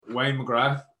Wayne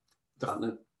McGrath.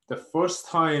 Happening. The first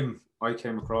time I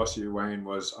came across you, Wayne,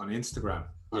 was on Instagram.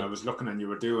 And Yeah. I was looking and you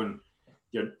were doing,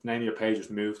 your name of your page was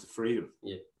Move to Freedom.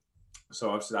 Yeah. So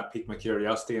obviously that piqued my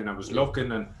curiosity, and I was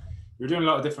looking, and you're doing a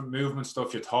lot of different movement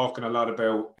stuff. You're talking a lot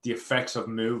about the effects of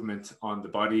movement on the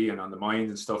body and on the mind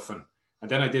and stuff. And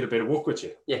then I did a bit of work with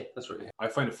you. Yeah, that's right. I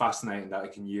find it fascinating that I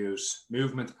can use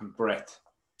movement and breath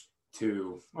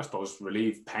to, I suppose,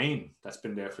 relieve pain that's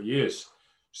been there for years.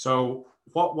 So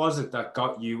what was it that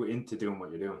got you into doing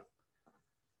what you're doing?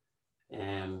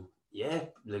 Yeah,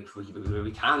 like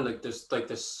we can,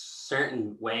 there's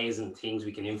certain ways and things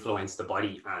we can influence the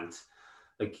body, and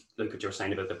like what you're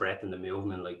saying about the breath and the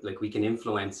movement, like we can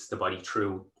influence the body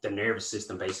through the nervous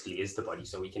system. Basically is the body,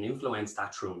 so we can influence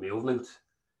that through movement,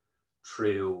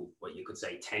 through what you could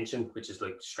say tension, which is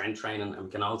like strength training, and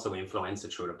we can also influence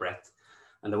it through the breath.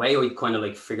 And the way I kind of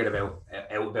like figured out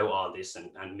about all this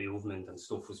and movement and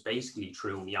stuff was basically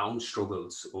through my own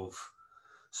struggles of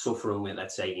suffering with,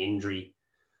 let's say, injury,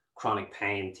 chronic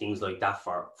pain, things like that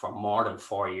for more than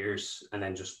 4 years, and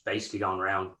then just basically going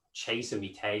around chasing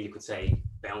me tail, you could say,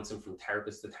 bouncing from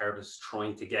therapist to therapist,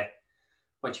 trying to get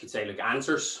what you could say like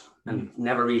answers, and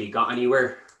never really got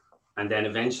anywhere. And then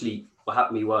eventually what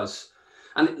happened to me was,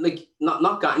 and like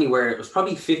not got anywhere, it was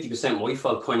probably 50% my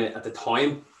fault kind of at the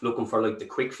time, looking for like the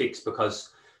quick fix, because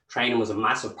training was a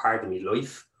massive part of my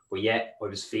life, but yet I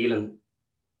was feeling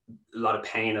a lot of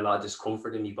pain, a lot of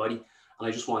discomfort in my body, and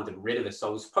I just wanted rid of it. So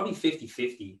it was probably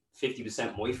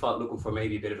 50% my fault, looking for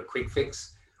maybe a bit of a quick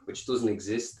fix, which doesn't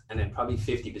exist, and then probably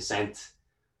 50%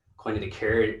 kind of the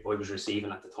care I was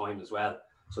receiving at the time as well.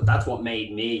 So that's what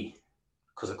made me,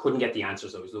 because I couldn't get the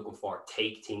answers I was looking for,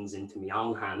 take things into my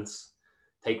own hands,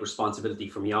 take responsibility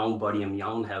for my own body and my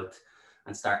own health,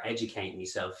 and start educating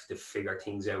myself to figure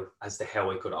things out as to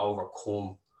how I could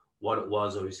overcome what it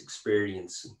was I was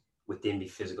experiencing within my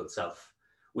physical self,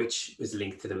 which is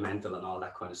linked to the mental and all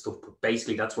that kind of stuff. But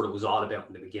basically that's what it was all about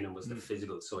in the beginning, was the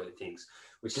physical side of things,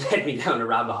 which led me down a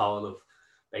rabbit hole of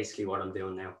basically what I'm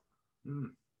doing now.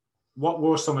 What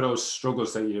were some of those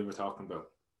struggles that you were talking about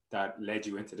that led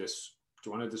you into this? Do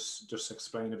you want to just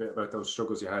explain a bit about those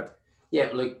struggles you had? Yeah,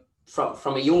 like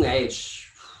from a young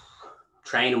age,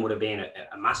 training would have been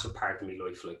a massive part of my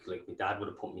life. Like my dad would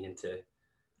have put me into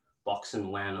boxing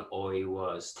when I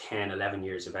was 10, 11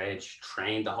 years of age,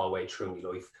 trained the whole way through my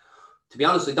life. To be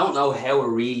honest, I don't know how it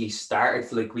really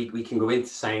started. Like we can go into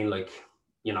saying, like,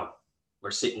 you know,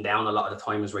 we're sitting down a lot of the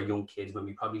time as we're young kids when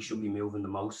we probably should be moving the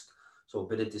most. So a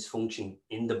bit of dysfunction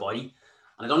in the body.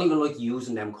 And I don't even like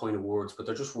using them kind of words, but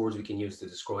they're just words we can use to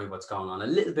describe what's going on. A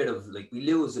little bit of, like, we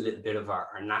lose a little bit of our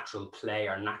natural play,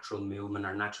 our natural movement,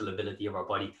 our natural ability of our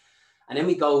body. And then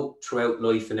we go throughout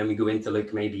life, and then we go into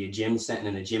like maybe a gym setting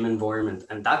in a gym environment.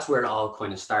 And that's where it all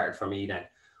kind of started for me then.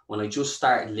 When I just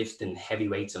started lifting heavy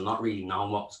weights and not really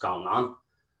knowing what was going on,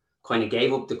 kind of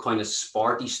gave up the kind of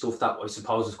sporty stuff that I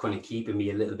suppose was kind of keeping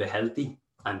me a little bit healthy.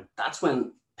 And that's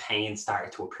when pain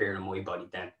started to appear in my body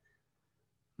then.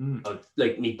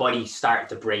 Like my body started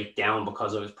to break down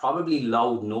because I was probably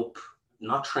loading up,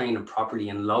 not training properly,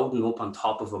 and loading up on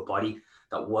top of a body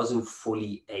that wasn't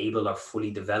fully able or fully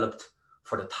developed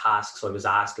for the tasks I was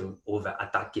asking of it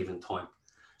at that given time.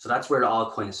 So that's where it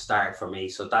all kind of started for me.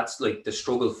 So that's like the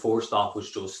struggle first off was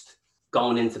just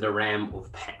going into the realm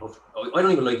of pain. I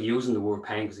don't even like using the word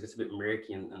pain because it gets a bit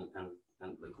murky, and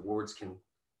like words can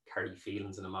carry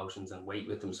feelings and emotions and weight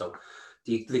with them. So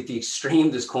the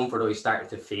extreme discomfort I started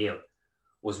to feel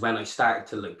was when I started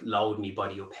to like load my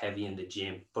body up heavy in the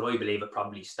gym. But I believe it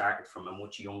probably started from a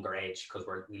much younger age, because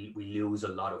we lose a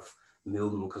lot of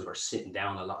movement because we're sitting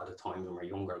down a lot of the time when we're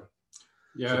younger.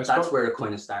 Yeah, so that's where it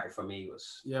kind of started for me.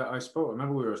 Was I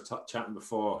remember we were chatting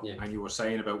before, and you were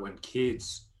saying about when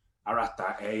kids are at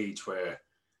that age where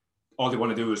all they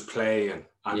want to do is play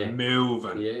and move,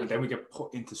 and then we get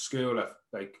put into school at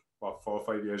like 4 or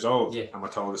 5 years old, and we're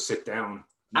told to sit down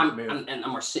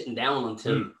and we're sitting down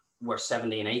until we're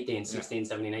 17, 18, 16,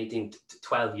 17, 18,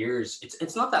 12 years.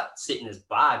 It's not that sitting is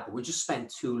bad, but we just spend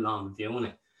too long doing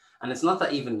it. And it's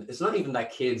not even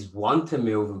that kids want to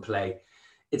move and play.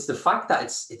 It's the fact that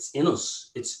it's in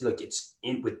us. It's like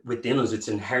within us. It's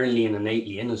inherently and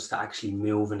innately in us to actually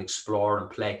move and explore and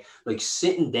play. Like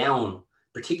sitting down,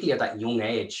 particularly at that young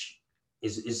age,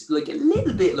 is like a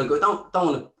little bit like, I don't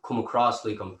want to come across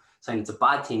like I'm saying it's a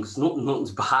bad thing, because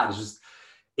nothing's bad. It's just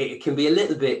it can be a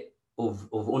little bit of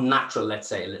unnatural, let's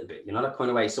say, a little bit, you know, that kind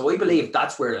of way. So I believe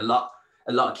that's where a lot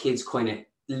of kids kind of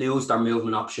lose their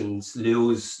movement options,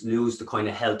 lose the kind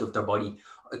of health of their body.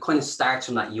 It kind of starts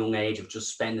from that young age of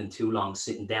just spending too long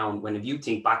sitting down. When if you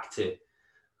think back to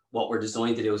what we're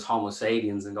designed to do as Homo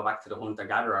sapiens and go back to the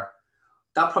hunter-gatherer,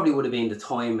 that probably would have been the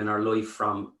time in our life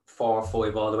from 4 or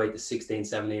 5 all the way to 16,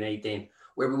 17, 18,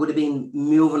 where we would have been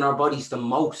moving our bodies the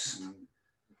most.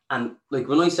 And like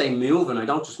when I say moving, I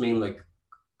don't just mean like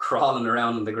crawling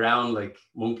around on the ground like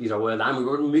monkeys or wild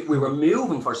animals. We were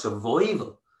moving for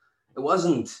survival.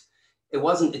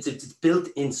 It's built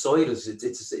inside us.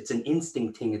 It's an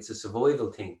instinct thing. It's a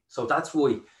survival thing. So that's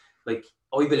why, like,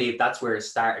 I believe that's where it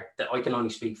started. That I can only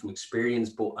speak from experience,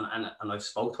 but and I've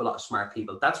spoke to a lot of smart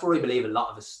people. That's where I believe a lot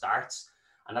of it starts,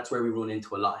 and that's where we run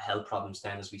into a lot of health problems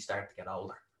then as we start to get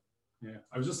older. Yeah,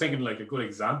 I was just thinking like a good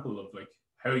example of like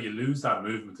how you lose that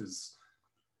movement is,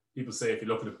 people say if you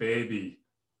look at a baby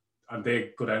and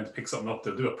they go down to pick something up,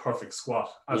 they'll do a perfect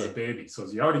squat as a baby. So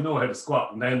you already know how to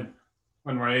squat, and then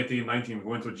when we're 18, 19, we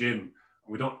go into a gym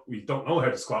and we don't know how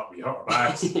to squat. We hurt our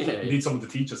backs. We need someone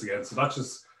to teach us again. So that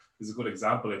just is a good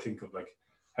example, I think, of like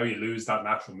how you lose that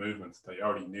natural movement that you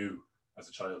already knew as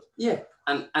a child. Yeah,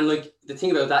 and like the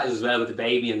thing about that as well with the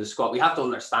baby and the squat, we have to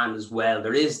understand as well.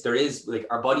 There is like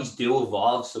our bodies do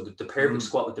evolve. So the perfect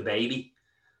squat with the baby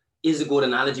is a good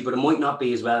analogy, but it might not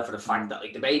be as well for the fact that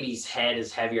like the baby's head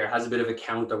is heavier, has a bit of a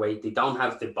counterweight. They don't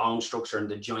have the bone structure and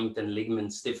the joint and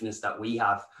ligament stiffness that we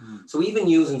have. So even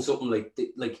using something like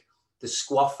the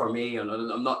squat for me, and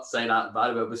I'm not saying that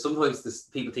bad about it, but sometimes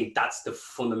people think that's the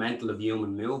fundamental of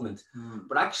human movement.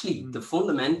 But actually the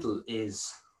fundamental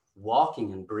is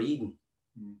walking and breathing,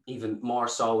 even more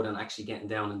so than actually getting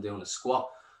down and doing a squat.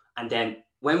 And then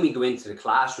when we go into the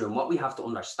classroom, what we have to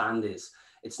understand is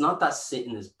it's not that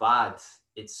sitting is bad.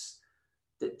 It's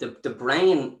the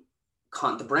brain.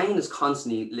 The brain is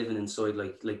constantly living inside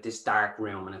like this dark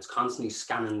room, and it's constantly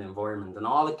scanning the environment, and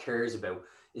all it cares about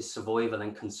is survival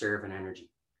and conserving energy.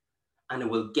 And it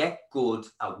will get good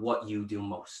at what you do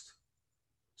most.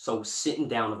 So sitting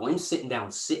down, if I'm sitting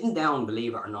down,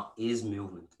 believe it or not, is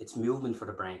movement. It's movement for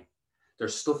the brain.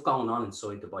 There's stuff going on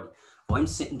inside the body. If I'm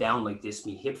sitting down like this,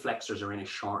 my hip flexors are in a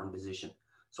shortened position.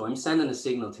 So I'm sending a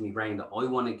signal to my brain that I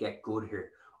want to get good here.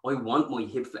 I want my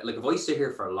hip flex. Like if I sit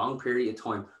here for a long period of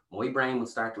time, my brain will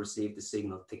start to receive the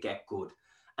signal to get good.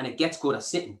 And it gets good at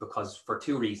sitting because for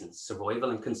 2 reasons,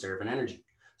 survival and conserving energy.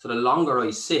 So the longer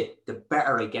I sit, the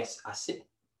better I get at sitting.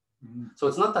 So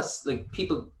it's not that like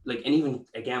people like, and even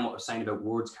again, what we're saying about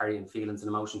words carrying feelings and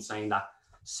emotions, saying that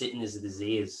sitting is a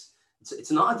disease.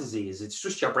 It's not a disease. It's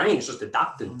just your brain is just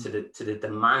adapting to the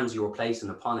demands you're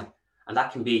placing upon it. And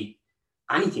that can be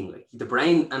anything. Like the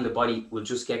brain and the body will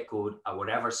just get good at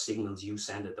whatever signals you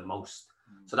send it the most.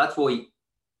 So that's why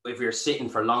if you're sitting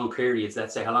for long periods,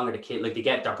 let's say how long are the kids, like they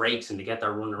get their breaks and they get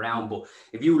their run around. But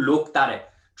if you looked at it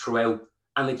throughout,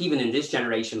 and like even in this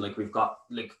generation, like we've got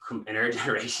like in our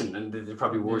generation, and they're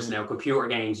probably worse now, computer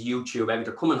games, YouTube,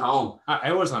 they're coming home.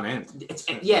 Hours on end.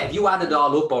 If you add it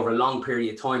all up over a long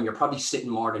period of time, you're probably sitting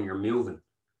more than you're moving.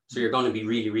 So you're going to be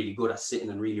really, really good at sitting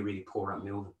and really, really poor at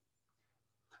moving.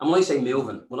 And when I say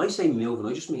moving,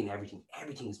 I just mean everything.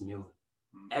 Everything is moving.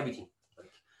 Everything.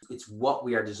 Like, it's what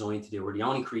we are designed to do. We're the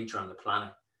only creature on the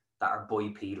planet that are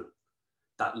bipedal.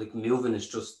 That like moving is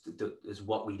just is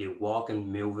what we do.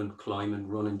 Walking, moving, climbing,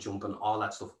 running, jumping, all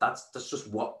that stuff. That's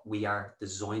just what we are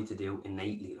designed to do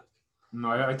innately. No,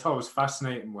 I thought it was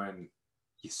fascinating when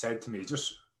you said to me,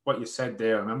 just what you said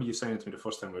there. I remember you saying it to me the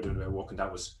first time we were doing about walking.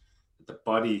 That was the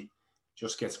body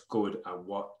just gets good at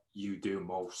what you do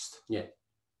most. Yeah.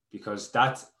 Because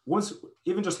that once,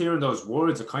 even just hearing those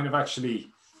words, it kind of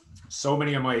actually, so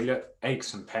many of my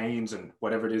aches and pains and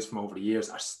whatever it is from over the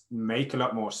years make a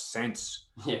lot more sense.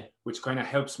 Yeah. Which kind of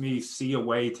helps me see a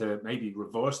way to maybe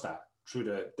reverse that through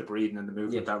the breathing and the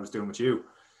movement that I was doing with you.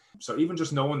 So even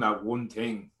just knowing that one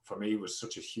thing for me was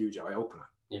such a huge eye opener.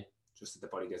 Yeah. Just that the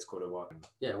body gets good at what.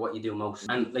 Yeah, what you do most.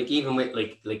 And like even with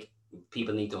like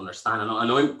people need to understand, and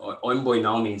I'm by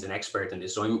no means an expert in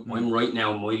this. So I'm right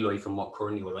now in my life and what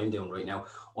I'm doing right now,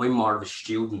 I'm more of a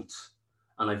student,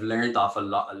 and I've learned off a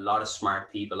lot of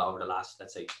smart people over the last,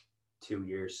 let's say, 2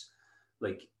 years.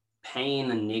 Like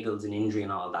pain and niggles and injury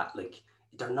and all that, like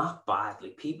they're not bad.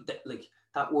 Like people that like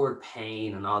that word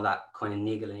pain and all that kind of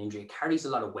niggle and injury, it carries a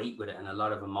lot of weight with it and a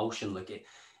lot of emotion. Like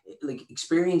like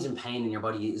experiencing pain in your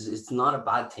body it's not a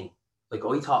bad thing. Like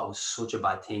I thought it was such a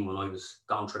bad thing when I was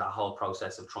going through that whole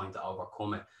process of trying to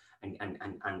overcome it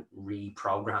and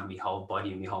reprogram my whole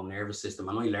body and my whole nervous system.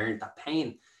 And I learned that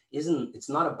pain it's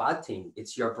not a bad thing.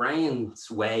 It's your brain's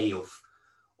way of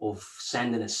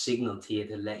sending a signal to you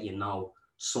to let you know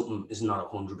something is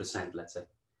not 100%, let's say.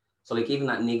 So like even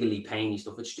that niggly painy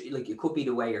stuff, it's like it could be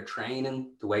the way you're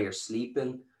training, the way you're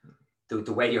sleeping,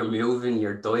 the way you're moving,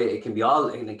 your diet. It can be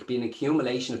an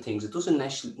accumulation of things. It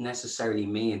doesn't necessarily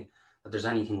mean that there's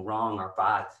anything wrong or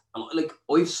bad. And like,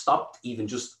 I've stopped even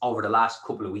just over the last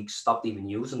couple of weeks, stopped even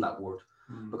using that word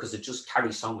because it just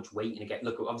carries so much weight. And again,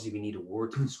 look, obviously we need a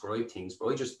word to describe things, but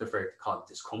I just prefer to call it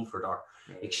discomfort or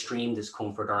extreme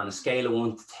discomfort, or on a scale of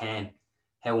 1 to 10,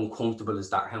 how uncomfortable is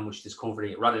that? How much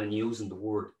discomfort, rather than using the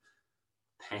word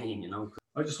pain, you know?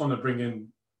 I just want to bring in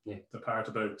the part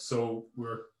about, so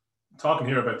we're talking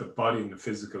here about the body and the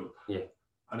physical. Yeah.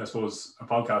 And I suppose a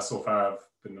podcast so far have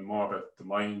been more about the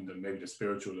mind and maybe the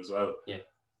spiritual as well. Yeah.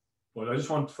 But I just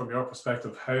want, from your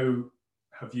perspective, how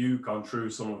have you gone through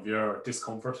some of your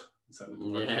discomfort?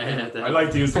 I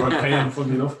like to use the word pain,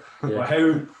 funny enough.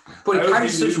 But but it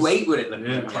carries such weight with it.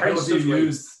 Like, how have you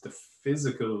used the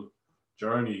physical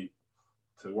journey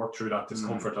to work through that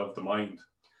discomfort of the mind?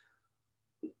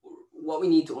 What we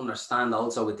need to understand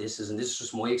also with this is, and this is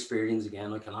just my experience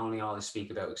again, I can only always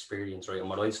speak about experience, right? And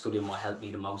what I've studied and what helped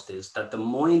me the most is that the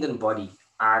mind and body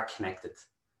are connected.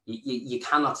 You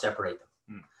cannot separate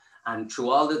them. And through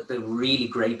all the really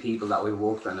great people that we've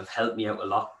worked with and have helped me out a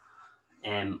lot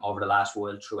over the last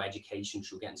while, through education,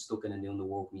 through getting stuck in and doing the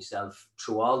work myself,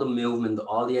 through all the movement,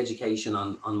 all the education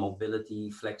on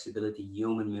mobility, flexibility,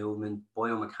 human movement,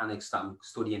 biomechanics that I'm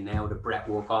studying now, the breath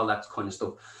work, all that kind of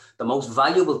stuff. The most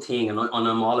valuable thing, and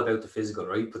I'm all about the physical,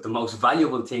 right? But the most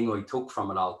valuable thing I took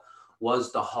from it all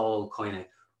was the whole kind of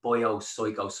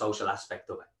biopsychosocial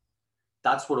aspect of it.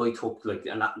 That's what I took, like,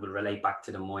 and that will relate back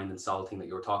to the mind and soul thing that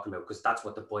you were talking about, because that's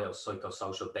what the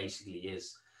biopsychosocial basically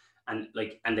is. And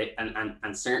like,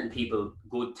 and certain people,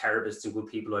 good therapists and good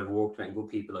people I've worked with and good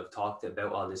people I've talked to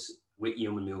about all this with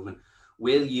human movement,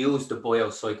 will use the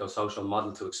biopsychosocial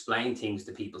model to explain things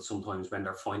to people sometimes when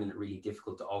they're finding it really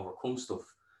difficult to overcome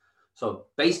stuff. So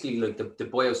basically, like, the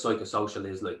biopsychosocial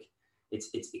is like,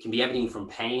 it can be everything from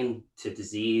pain to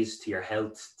disease to your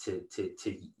health to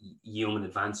human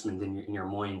advancement in your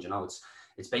mind. You know,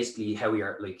 it's basically how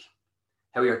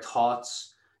your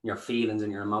thoughts, your feelings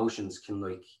and your emotions can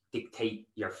like dictate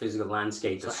your physical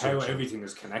landscape. So how everything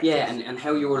is connected. Yeah, and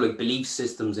how your like belief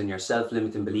systems and your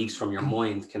self-limiting beliefs from your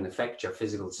mind can affect your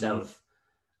physical self.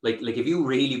 Like if you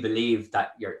really believe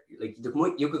that you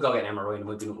could go get an MRI and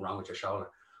there might be nothing wrong with your shoulder.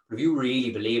 But if you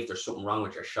really believe there's something wrong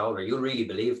with your shoulder, you'll really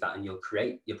believe that, and you'll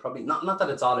probably not that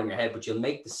it's all in your head, but you'll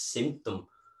make the symptom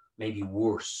maybe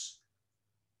worse.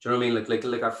 Do you know what I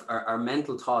mean? Like our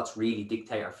mental thoughts really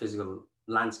dictate our physical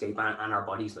landscape and our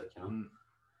bodies, like, you know.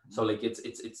 So like it's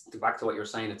back to what you're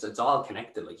saying, it's all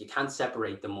connected. Like, you can't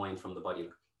separate the mind from the body.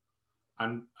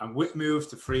 And with Move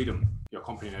to Freedom, your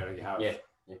company now that you have,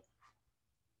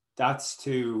 that's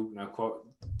to, now quote,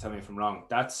 tell me if I'm wrong,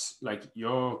 that's like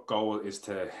your goal is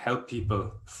to help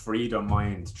people free their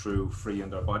mind through freeing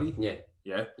their body.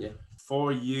 Yeah.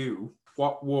 For you,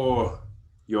 what were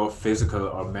your physical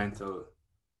or mental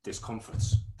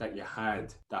discomforts that you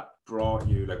had that brought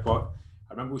you, like, what?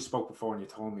 I remember we spoke before and you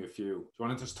told me a few. Do you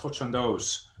want to just touch on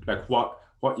those? Like what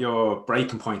your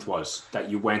breaking point was that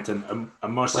you went and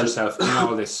immersed yourself in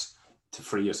all this to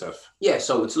free yourself? Yeah,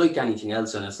 so it's like anything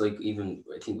else, and it's like, even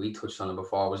I think we touched on it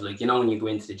before, was like, you know, when you go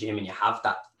into the gym and you have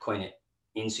that kind of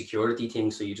insecurity thing,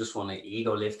 so you just want to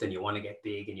ego lift and you want to get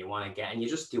big and you want to get, and you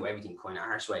just do everything kind of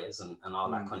arseways and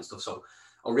all that kind of stuff. So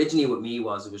originally with me it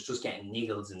was just getting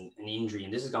niggles and injury,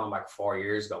 and this is going back 4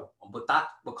 years ago. But that,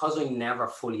 because I never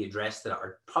fully addressed it,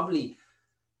 or probably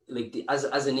like as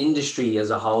an industry as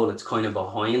a whole, it's kind of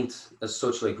behind as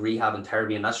such, like rehab and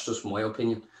therapy, and that's just my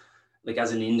opinion. Like,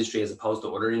 as an industry, as opposed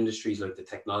to other industries like the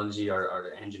technology or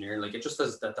the engineering, like, it just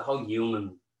does that. The whole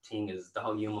human thing is the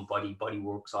whole human body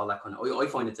works, all that kind of. I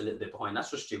find it's a little bit behind. That's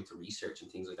just due to research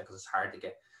and things like that, because it's hard to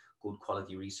get good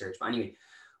quality research. But anyway,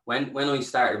 when I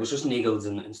started, it was just niggles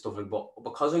and stuff like. But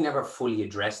because I never fully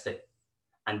addressed it,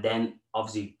 and then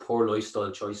obviously poor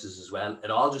lifestyle choices as well, it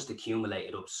all just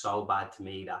accumulated up so bad to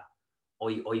me that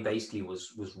I basically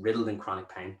was riddled in chronic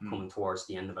pain coming towards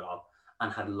the end of it all,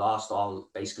 and had lost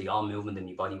basically all movement in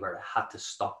my body, where I had to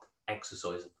stop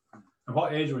exercising. And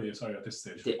what age were you, sorry, at this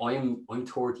stage? I'm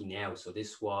 30 now, so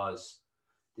this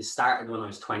started when I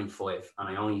was 25, and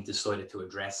I only decided to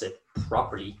address it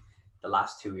properly the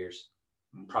last 2 years.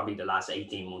 Probably the last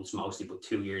 18 months mostly, but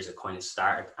 2 years it kind of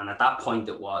started. And at that point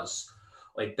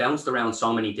I bounced around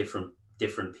so many different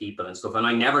people and stuff, and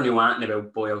I never knew anything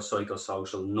about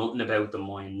biopsychosocial, nothing about the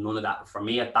mind, none of that. For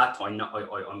me at that time,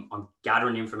 I'm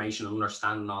gathering information and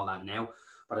understanding all that now,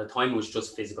 but at the time it was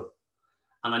just physical.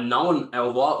 And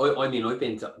I've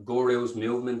been to gurus,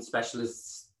 movement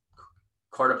specialists,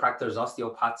 chiropractors,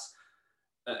 osteopaths,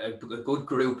 a good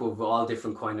group of all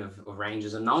different kind of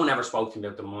ranges, and no one ever spoke to me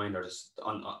about the mind, or just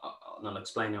I'll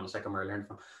explain on a second where I learned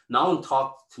from. No one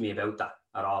talked to me about that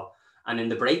at all. And then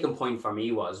the breaking point for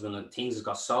me was when things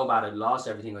got so bad, I'd lost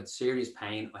everything, I had serious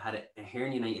pain. I had a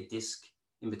herniated disc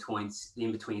in between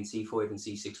C5 and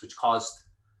C6, which caused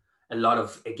a lot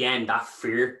of, again, that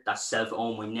fear, that self,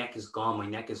 my neck is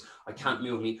gone, I can't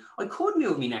move me. I could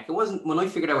move my neck. It wasn't, when I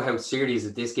figured out how serious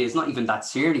a disc is, it's not even that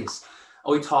serious.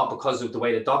 I thought because of the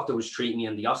way the doctor was treating me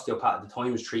and the osteopath at the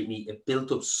time was treating me, it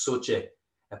built up such a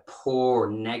poor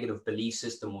negative belief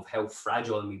system of how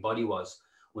fragile my body was,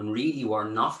 when really we're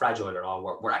not fragile at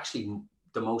all. We're actually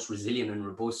the most resilient and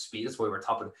robust species. That's why we're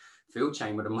top of the food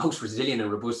chain. We're the most resilient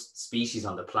and robust species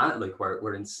on the planet. Like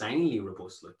we're insanely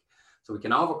robust. Like, so we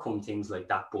can overcome things like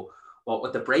that. But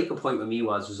what the breaking point with me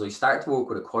was I started to work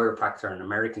with a chiropractor, an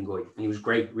American guy, and he was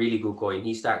great, really good guy. And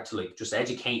he started to like just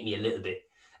educate me a little bit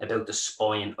about the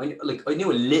spine. I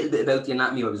knew a little bit about the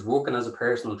anatomy. I was working as a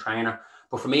personal trainer,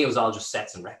 but for me, it was all just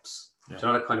sets and reps. Yeah.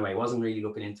 So that kind of way. I wasn't really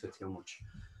looking into it too much.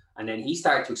 And then he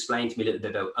started to explain to me a little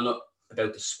bit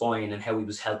about the spine and how he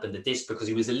was helping the disc, because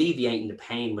he was alleviating the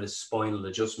pain with his spinal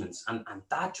adjustments. And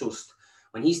that just,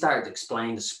 when he started to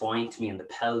explain the spine to me and the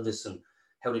pelvis and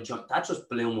how the joint, that just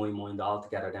blew my mind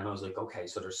altogether. Then I was like, okay,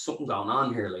 so there's something going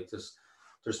on here. Like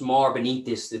there's more beneath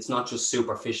this. It's not just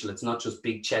superficial. It's not just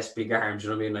big chest, big arms. You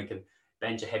know what I mean? Like a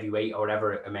bench of heavy weight or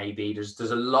whatever it may be. There's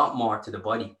a lot more to the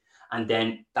body. And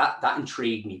then that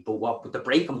intrigued me. But the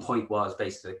breaking point was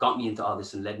basically, it got me into all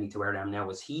this and led me to where I am now,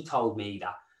 was he told me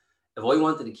that if I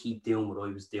wanted to keep doing what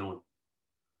I was doing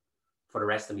for the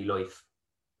rest of my life,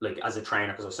 like as a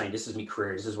trainer, because I was saying, this is my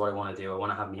career, this is what I want to do. I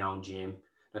want to have my own gym.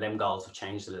 Now, them goals have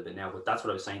changed a little bit now, but that's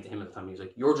what I was saying to him at the time. He was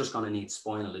like, you're just going to need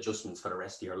spinal adjustments for the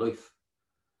rest of your life.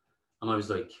 And I was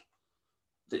like,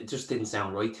 it just didn't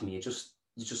sound right to me. It just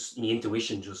my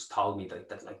intuition just told me that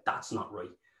that's not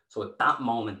right. So at that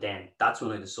moment then, that's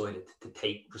when I decided to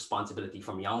take responsibility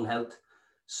for my own health,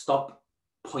 stop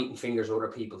pointing fingers at other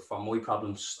people for my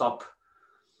problems, stop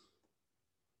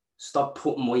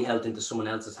putting my health into someone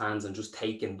else's hands and just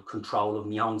taking control of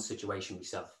my own situation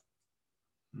myself.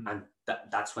 And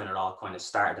that's when it all kind of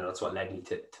started, and that's what led me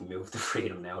to move to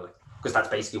freedom now. Like, because that's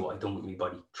basically what I've done with my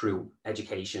body, through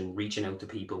education, reaching out to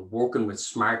people, working with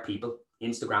smart people.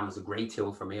 Instagram was a great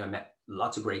tool for me. I met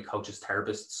lots of great coaches,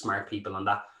 therapists, smart people on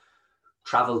that.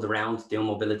 Traveled around doing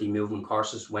mobility movement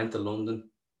courses, went to London,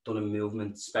 done a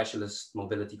movement specialist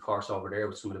mobility course over there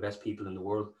with some of the best people in the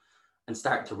world, and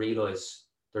started to realize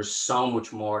there's so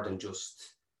much more than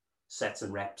just sets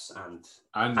and reps and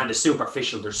the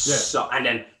superficial. And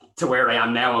then to where I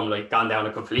am now, I'm like gone down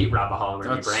a complete rabbit hole where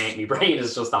my brain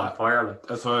is just on fire. Like.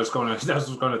 That's what I was going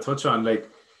to touch on. Like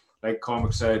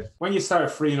Cormac said, when you start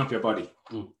freeing up your body,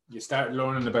 you start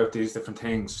learning about these different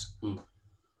things,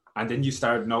 and then you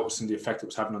started noticing the effect it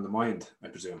was having on the mind, I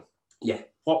presume. Yeah.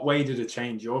 What way did it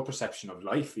change your perception of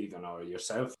life, even, or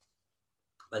yourself?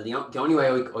 Well, the only way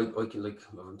I can, like,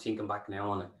 I'm thinking back now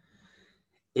on it,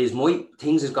 is my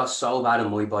things has got so bad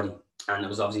in my body, and it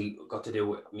was obviously got to do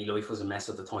with my life was a mess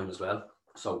at the time as well.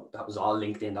 So that was all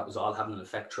linked in. That was all having an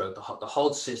effect throughout the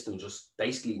whole system. Just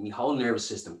basically, my whole nervous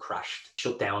system crashed,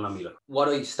 shut down on me. Like, what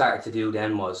I started to do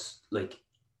then was, like,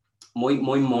 my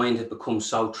mind had become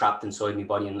so trapped inside my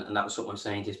body, and that was something I'm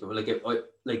saying to you.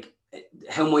 But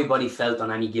how my body felt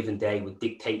on any given day would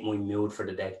dictate my mood for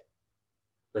the day.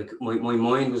 Like my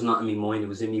mind was not in my mind; it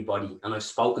was in my body. And I've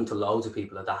spoken to loads of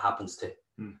people that happens to.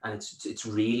 And it's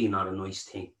really not a nice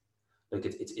thing. Like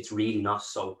it's really not.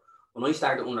 So when I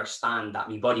started to understand that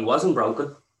my body wasn't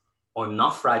broken, I'm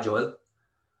not fragile,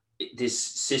 this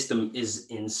system is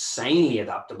insanely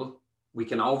adaptable. We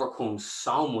can overcome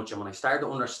so much. And when I started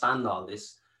to understand all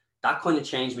this, that kind of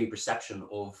changed my perception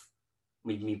of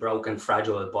me broken,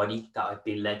 fragile body that I've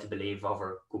been led to believe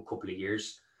over a good couple of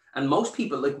years. And most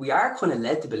people, like, we are kind of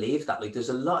led to believe that, like, there's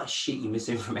a lot of shitty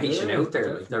misinformation out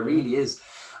there. Like, there really is.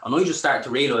 And I just started to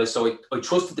realize, so I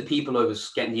trusted the people I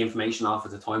was getting the information off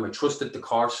at the time. I trusted the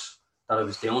course that I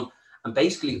was doing. And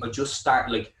basically, I just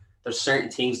started, like, there's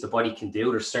certain things the body can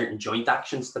do. There's certain joint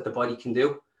actions that the body can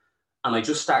do. And I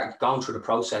just started going through the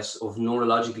process of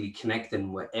neurologically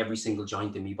connecting with every single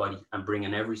joint in my body and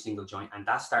bringing every single joint. And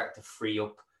that started to free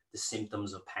up the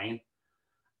symptoms of pain.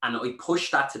 And I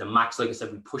pushed that to the max. Like I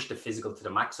said, we pushed the physical to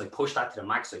the max. I pushed that to the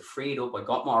max. I freed up. I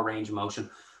got more range of motion.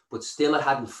 But still, I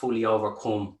hadn't fully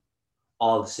overcome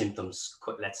all the symptoms,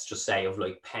 let's just say, of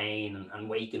like pain and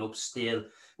waking up still.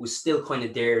 It was still kind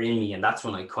of there in me. And that's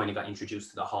when I kind of got introduced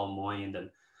to the whole mind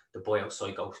and the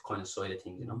biopsycho kind of side of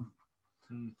things, you know?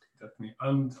 Definitely.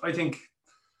 And I think,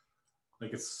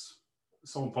 like, it's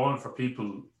so important for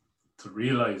people to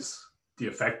realize the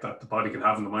effect that the body can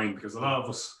have on the mind, because a lot of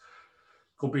us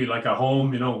could be like at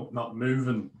home, you know, not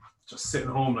moving, just sitting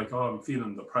home like, oh, I'm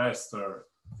feeling depressed or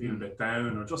feeling a bit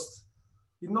down, or just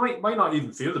you might not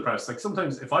even feel depressed. Like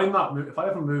sometimes if I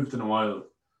haven't moved in a while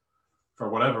for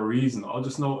whatever reason, I'll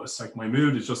just notice like my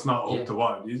mood is just not up to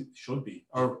what it should be,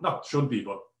 or not should be,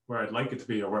 but where I'd like it to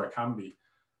be or where it can be.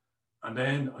 And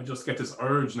then I just get this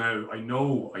urge now. I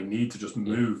know I need to just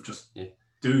move,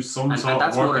 do some sort of work. And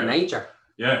that's Mother Nature.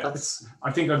 Yeah,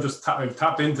 I think I've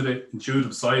tapped into the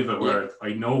intuitive side of it where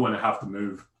I know when I have to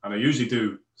move, and I usually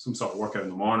do some sort of workout in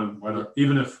the morning.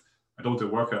 Even if I don't do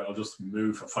a workout, I'll just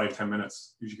move for 5-10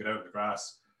 minutes. Usually get out in the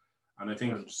grass, and I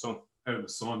think out in the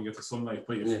sun, you get the sunlight.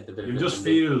 But you just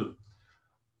feel.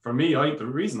 For me, the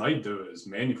reason I do it is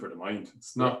mainly for the mind.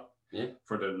 It's not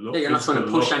for the look. You're not trying to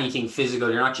push anything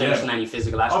physical. You're not chasing any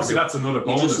physical aspect. Obviously, that's another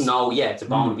bonus. You just know, it's a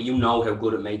bonus, but you know how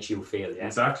good it makes you feel. Yeah,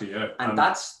 exactly. Yeah, and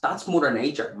that's Mother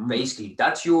Nature. Basically,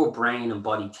 that's your brain and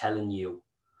body telling you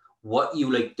what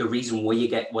you like. The reason why you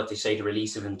get what they say, the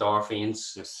release of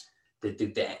endorphins. Yes.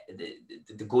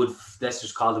 The good, let's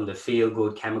just call them the feel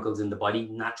good chemicals in the body,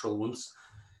 natural ones.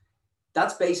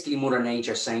 That's basically Mother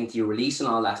Nature saying to you, releasing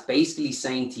all that, basically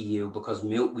saying to you, because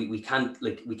we can't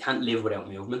live without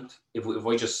movement. If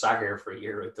I just sat here for a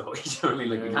year, I'd die. You know what I mean?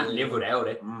 Like we can't live without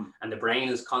it. And the brain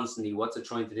is constantly, what's it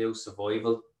trying to do?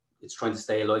 Survival. It's trying to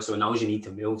stay alive. So it knows you need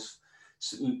to move.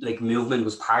 So, like movement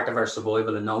was part of our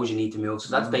survival and knows you need to move. So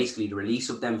that's basically the release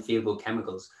of them feel good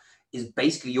chemicals is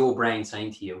basically your brain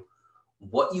saying to you,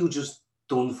 what you just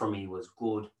done for me was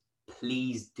good.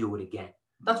 Please do it again.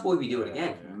 That's why we do it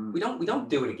again. We don't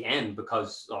do it again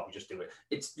because we just do it.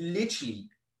 It's literally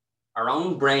our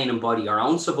own brain and body, our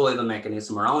own survival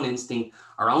mechanism, our own instinct,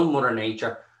 our own Mother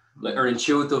Nature, like our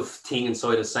intuitive thing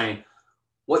inside us saying,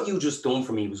 what you just done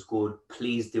for me was good.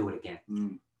 Please do it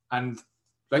again. And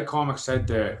like Cormac said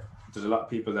there's a lot of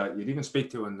people that you'd even speak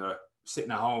to when they're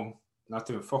sitting at home, not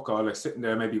doing fuck all, like sitting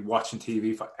there maybe watching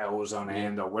TV for hours on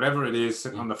end or whatever it is,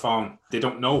 sitting on the phone. They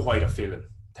don't know why they're feeling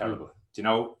terrible. You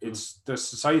know, it's the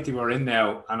society we're in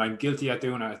now, and I'm guilty at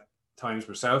doing it at times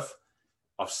myself,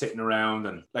 of sitting around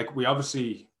and like we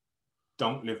obviously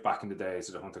don't live back in the days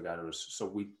of the hunter-gatherers, so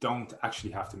we don't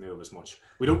actually have to move as much.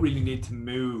 We don't really need to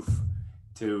move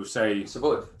to say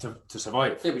survive. To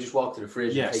survive. Yeah, we just walk to the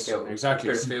fridge and take out exactly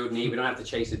a bit of food and eat. We don't have to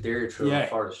chase a deer through the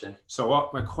forest. So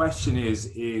what my question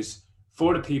is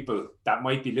for the people that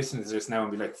might be listening to this now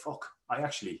and be like, fuck, I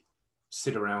actually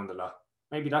sit around a lot.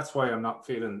 Maybe that's why I'm not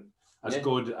feeling as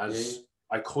good as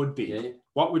I could be.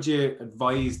 What would you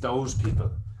advise those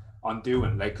people on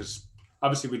doing? Like, because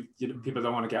obviously people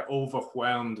don't want to get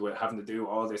overwhelmed with having to do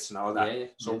all this and all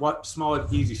that. So what small,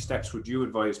 easy steps would you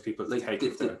advise people to take?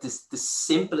 The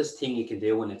simplest thing you can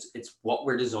do, and it's what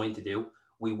we're designed to do.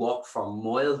 We walk for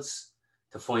miles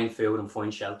to find food and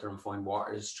find shelter and find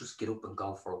water. Is just get up and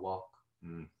go for a walk.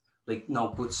 Like,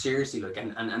 no, but seriously, like,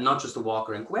 and not just a walk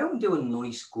around. Go out and do a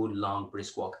nice, good, long,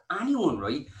 brisk walk. Anyone,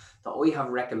 right, that I have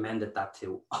recommended that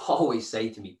to always say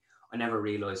to me, I never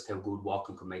realised how good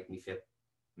walking could make me feel.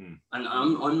 And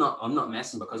I'm not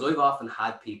messing, because I've often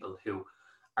had people who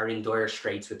are in dire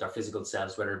straits with their physical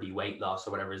selves, whether it be weight loss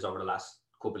or whatever it is over the last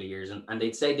couple of years, and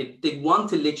they'd say they'd want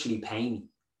to literally pay me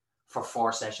for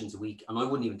 4 sessions a week, and I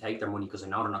wouldn't even take their money because I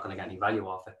know they're not going to get any value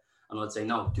off it. And I'd say,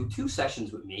 no, do 2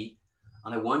 sessions with me,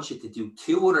 and I want you to do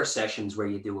 2 other sessions where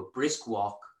you do a brisk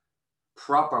walk,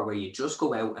 proper, where you just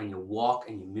go out and you walk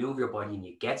and you move your body and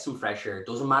you get some fresh air. It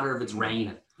doesn't matter if it's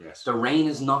raining. Yes. The rain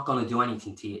is not going to do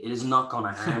anything to you. It is not going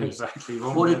to harm you. Exactly.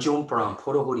 Put a jumper on,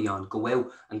 put a hoodie on, go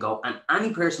out and go. And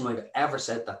any person I've ever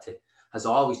said that to has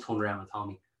always turned around and told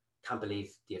me, can't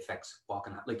believe the effects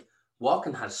walking had. Like,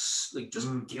 walking has, like, just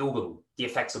Google the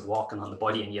effects of walking on the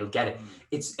body and you'll get it.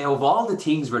 It's, of all the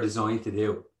things we're designed to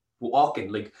do,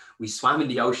 walking, like, we swam in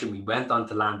the ocean, we went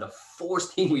onto land, the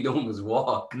first thing we done was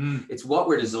walk. It's what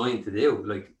we're designed to do,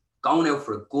 like going out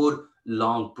for a good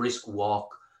long brisk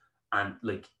walk and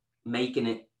like making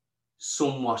it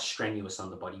somewhat strenuous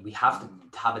on the body. We have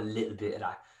to have a little bit of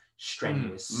that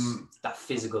strenuous, that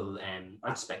physical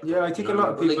aspect. Yeah, I think a lot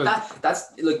of people like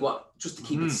that's like what, just to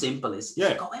keep it simple, is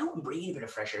go out and breathe a bit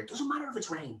of fresh air. It doesn't matter if it's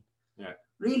rain.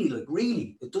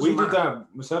 Really, it doesn't matter. Did that.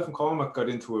 Myself and Cormac got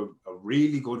into a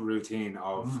really good routine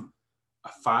of a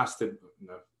fasted,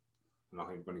 no, I'm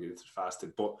not even going to get into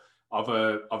fasted, but of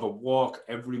a walk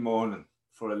every morning.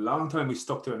 For a long time we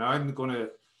stuck to it, and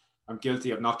I'm guilty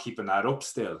of not keeping that up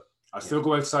still. I still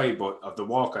go outside, but of the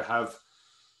walk I have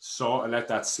sort of let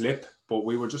that slip. But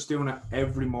we were just doing it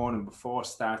every morning before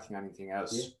starting anything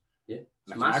else. And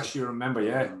I can actually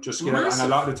remember, just get out, and a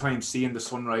lot of the time seeing the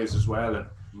sunrise as well, and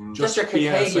just your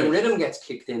circadian rhythm gets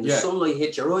kicked in. The sunlight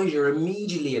hits your eyes, you're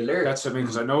immediately alert. That's what I mean,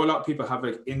 because I know a lot of people have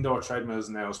like indoor treadmills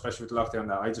now, especially with lockdown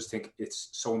now. I just think it's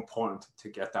so important to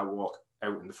get that walk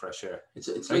out in the fresh air.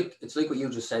 It's like what you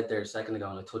just said there a second ago,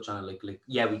 and I touch on it. Like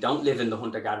yeah, we don't live in the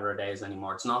hunter-gatherer days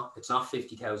anymore. It's not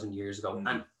 50,000 years ago.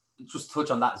 And just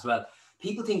touch on that as well.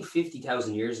 People think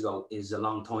 50,000 years ago is a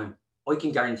long time. I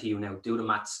can guarantee you now, do the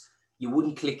maths, you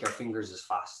wouldn't click your fingers as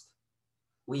fast.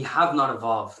 We have not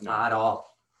evolved at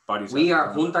all. We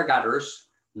are hunter-gatherers,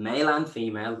 male and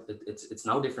female. It's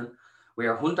no different. We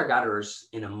are hunter-gatherers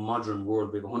in a modern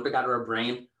world. We have a hunter-gatherer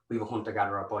brain. We have a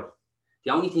hunter-gatherer body.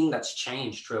 The only thing that's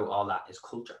changed through all that is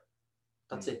culture.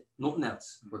 That's it. Nothing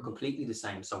else. We're completely the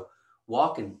same. So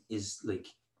walking is like,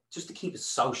 just to keep it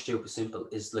so stupid simple,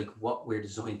 is like what we're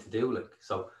designed to do. Like,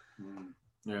 so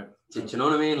yeah. Do you know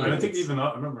what I mean? Like, and I think even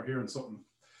I remember hearing something.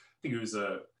 I think it was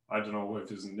I don't know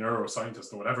if it was a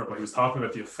neuroscientist or whatever, but he was talking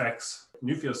about the effects. When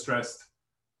you feel stressed,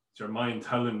 it's your mind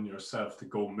telling yourself to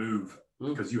go move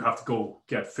because you have to go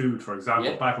get food. For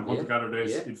example, back in hunter-gatherer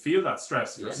days, you'd feel that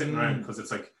stress. You're sitting around because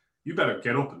it's like, you better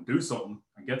get up and do something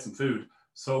and get some food.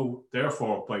 So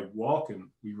therefore, by walking,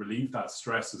 we relieve that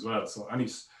stress as well. So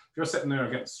if you're sitting there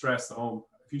getting stressed at home,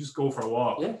 if you just go for a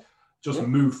walk, just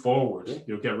move forward,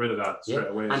 you'll get rid of that straight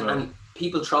away as well. And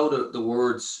people throw the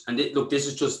words, and look, this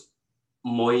is just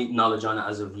my knowledge on it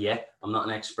as of yet. I'm not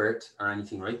an expert or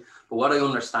anything, right? But what I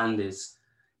understand is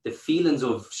the feelings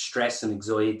of stress and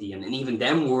anxiety, and even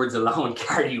them words alone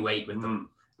carry weight with them.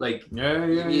 Like, you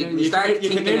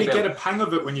can nearly get a pang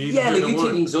of it when you like you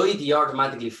think anxiety, you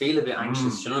automatically feel a bit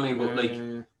anxious. You know what I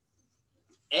mean?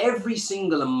 But every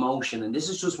single emotion, and this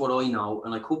is just what I know,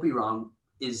 and I could be wrong,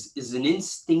 is an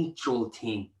instinctual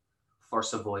thing for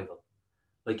survival.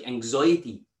 Like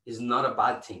anxiety is not a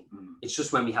bad thing. It's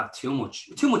just when we have too much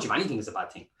of anything is a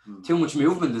bad thing. Too much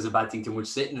movement is a bad thing. Too much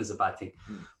sitting is a bad thing.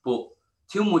 But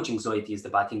too much anxiety is the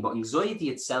bad thing. But anxiety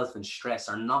itself and stress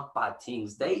are not bad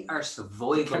things. They are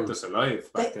survival. They kept us alive.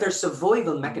 They're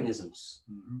survival mechanisms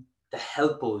that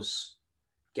help us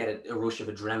get a rush of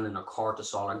adrenaline or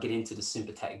cortisol, or get into the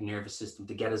sympathetic nervous system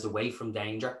to get us away from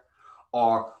danger.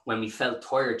 Or when we felt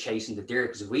tired chasing the deer,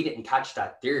 because if we didn't catch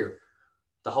that deer,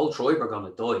 the whole tribe are going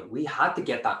to die. We had to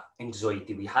get that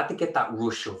anxiety. We had to get that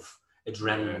rush of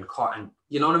adrenaline and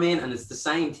you know what I mean? And it's the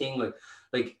same thing.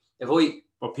 Like if I...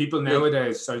 But people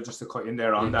nowadays, sorry, just to cut in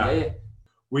there on that,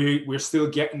 we're still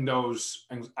getting those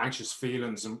anxious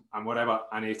feelings and whatever,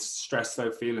 and it's stressed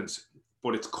out feelings,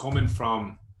 but it's coming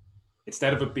from,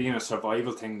 instead of it being a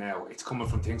survival thing now, it's coming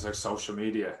from things like social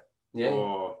media.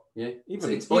 Or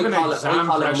even exam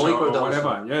pressure or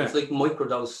whatever. It's like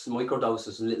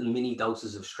microdoses, little mini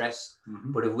doses of stress.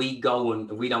 But if we go and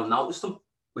if we don't notice them,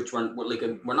 which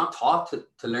we're not taught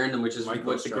to learn them, which is what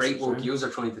the great work you are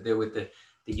trying to do with the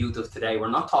youth of today. We're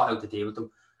not taught how to deal with them,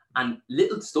 and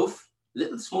little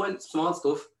small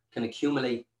stuff can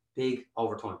accumulate big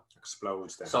over time.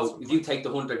 Explodes then. So if you take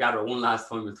the hunter-gatherer, one last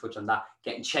time we'll touch on that,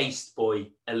 getting chased by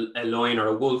a lion or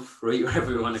a wolf, right,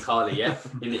 whatever you want to call it,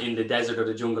 in the desert or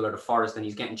the jungle or the forest, and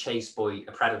he's getting chased by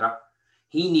a predator.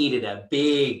 He needed a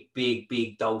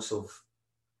big dose of,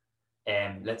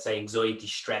 let's say, anxiety,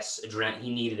 stress, adrenaline.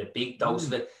 He needed a big dose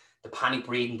of it. The panic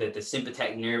breathing, the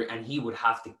sympathetic nerve, and he or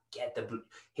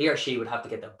she would have to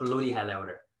get the bloody hell out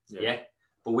of there.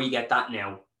 But we get that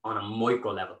now on a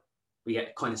micro level. We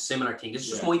get kind of similar thing. This is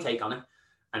just my take on it,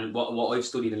 and what I've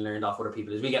studied and learned off other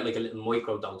people is we get like a little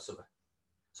micro dose of it.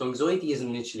 So anxiety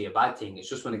isn't literally a bad thing. It's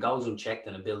just when it goes unchecked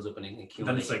and it builds up and it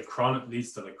accumulates. Then it's like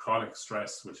leads to chronic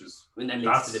stress, which is and then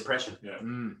leads to depression.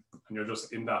 And you're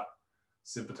just in that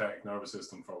sympathetic nervous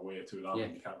system for way too long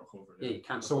and you can't recover. You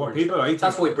can't. So what people,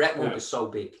 that's why breath work is so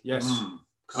big. Yes,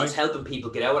 because it's helping people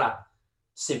get out of that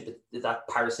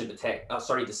the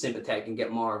sympathetic, and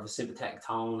get more of a sympathetic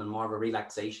tone and more of a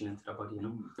relaxation into their body, you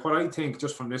know. What I think,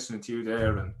 just from listening to you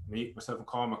there and myself and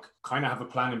Cormac, kind of have a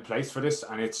plan in place for this,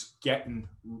 and it's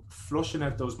flushing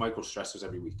out those micro stressors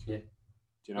every week. Do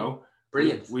you know?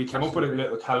 Brilliant. We came up with a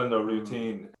little calendar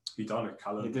routine. He done a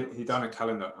calendar. He done a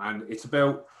calendar, and it's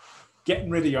about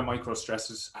getting rid of your micro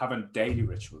stresses, having daily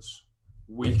rituals,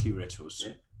 weekly rituals,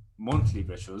 monthly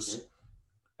rituals.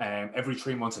 Every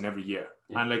 3 months and every year.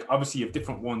 And like, obviously you have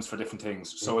different ones for different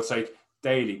things. So it's like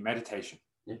daily meditation,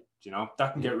 you know,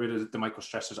 that can get rid of the micro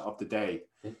stressors of the day.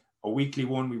 A weekly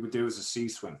one we would do is a sea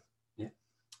swim.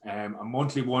 A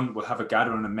monthly one we'll have a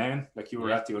gathering of men like you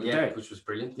were at the other day. Which was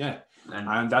brilliant.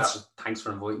 And that's... Thanks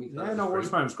for inviting me. Yeah, no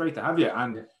worries, man. It was great to have you.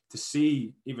 And to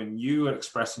see even you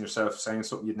expressing yourself, saying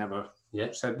something you'd never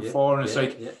said before. And it's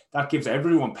that gives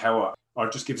everyone power. Or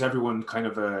just gives everyone kind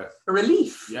of a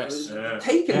relief. Yes.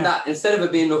 Taking that, instead of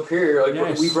it being up here,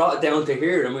 we brought it down to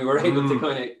here, and we were able to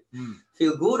kind of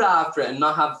feel good after it and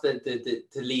not have to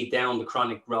lead down the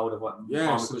chronic road of what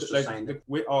was just saying.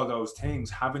 With all those things,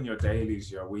 having your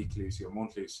dailies, your weeklies, your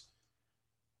monthlies,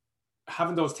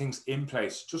 having those things in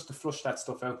place just to flush that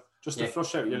stuff out, just to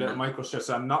flush out your little micro shifts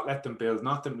and not let them build,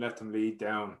 not let them lead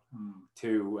down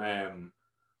to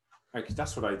like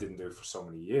that's what I didn't do for so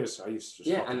many years. I used to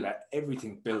just let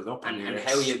everything build up and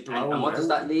how you and what does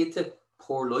that lead to?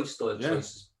 Poor lifestyle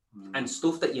choices and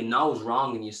stuff that you know is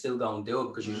wrong and you still don't do it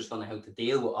because you just don't know how to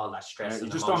deal with all that stress. You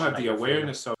just don't have the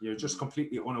awareness, so you're just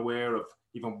completely unaware of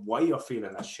even why you're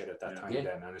feeling that shit at that time.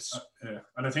 Then and it's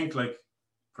and I think like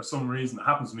for some reason it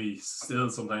happens to me still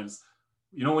sometimes.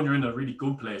 You know, when you're in a really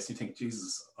good place, you think,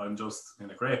 Jesus, I'm just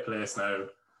in a great place now.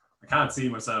 I can't see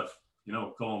myself, you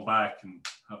know, going back and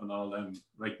having all them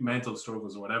like mental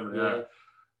struggles or whatever they are.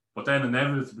 But then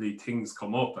inevitably things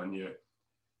come up and you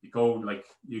go like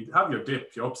you have your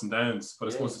dip, your ups and downs. But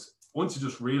I suppose once you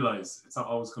just realize it's not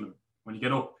always going to, when you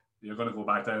get up, you're going to go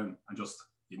back down and just,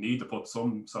 you need to put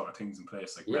some sort of things in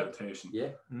place like meditation.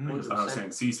 Just like I was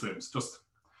saying, sea swims, just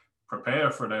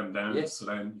prepare for them down so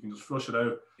then you can just flush it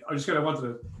out. I just kind of wanted to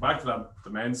go back to that, the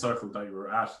men's circle that you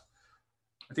were at.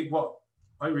 I think what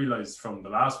I realized from the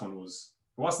last one was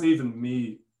it wasn't even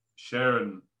me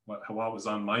sharing what was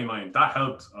on my mind. That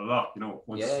helped a lot, you know,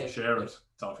 once you share it,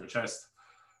 it's off your chest.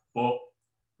 But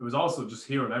it was also just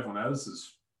hearing everyone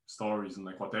else's stories and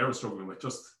like what they were struggling with.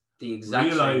 Just the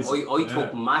exact same. I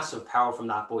took massive power from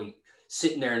that boy,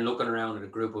 sitting there and looking around at a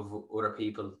group of other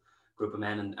people, group of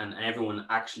men, and everyone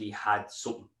actually had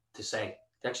something to say.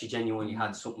 They actually genuinely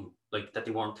had something like that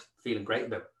they weren't feeling great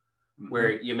about.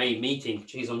 Where you made me think,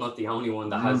 geez, I'm not the only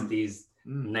one that has these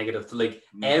negative. Like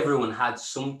everyone had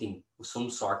something of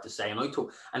some sort to say, and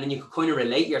then you could kind of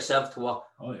relate yourself to what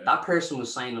that person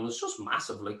was saying. It was just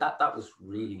massive. Like that was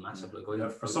really massive.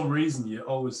 Like for some reason, you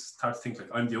always start to think like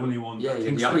I'm the only one that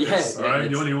thinks like this, or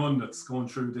I'm the only one that's going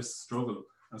through this struggle.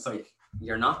 And it's like,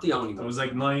 you're not the only one. There was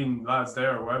like 9 lads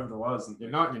there or whatever there was, and you're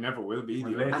not, you never will be.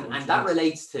 And that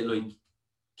relates to like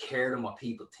caring what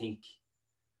people think.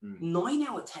 9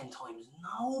 out of 10 times,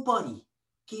 nobody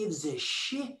gives a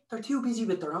shit. They're too busy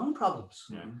with their own problems.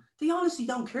 They honestly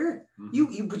don't care. But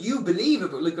you believe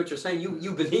it. But like what you're saying,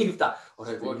 you believe that.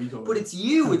 But it's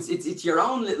you. It's your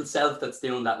own little self that's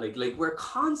doing that. Like we're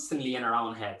constantly in our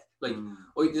own head. Like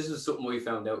this is something we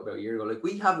found out about a year ago. Like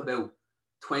we have about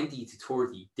 20 to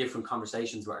 30 different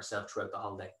conversations with ourselves throughout the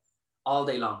whole day. All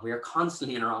day long. We are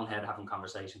constantly in our own head having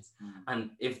conversations.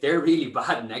 And if they're really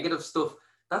bad, negative stuff,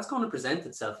 that's going to present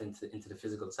itself into the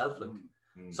physical self. Like.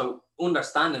 So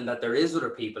understanding that there is other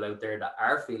people out there that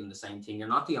are feeling the same thing, you're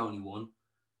not the only one,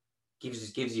 gives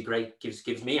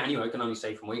me anyway, I can only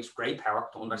say from my great power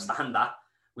to understand that,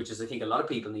 which is I think a lot of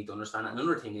people need to understand. And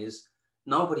another thing is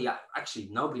nobody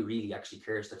really actually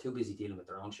cares. They're too busy dealing with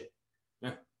their own shit.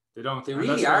 They don't. They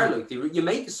really are. Like you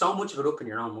make so much of it up in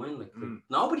your own mind. Like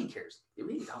nobody cares. They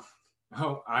really don't.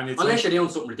 Oh, and it's unless you're doing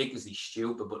something ridiculously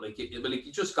stupid, but like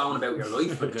you're just going about your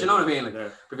life. Like, do you know what I mean? Like,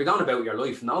 if you're going about your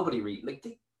life, nobody really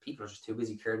people are just too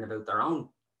busy caring about their own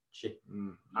shit.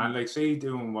 And like, say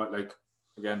doing what, like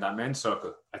again, that men's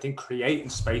circle. I think creating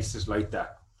spaces like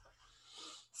that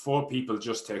for people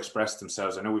just to express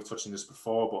themselves. I know we've touched on this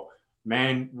before, but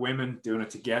men, women doing it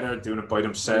together, doing it by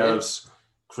themselves.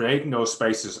 Creating those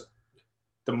spaces,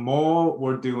 the more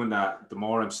we're doing that, the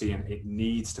more I'm seeing it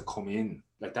needs to come in.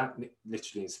 Like that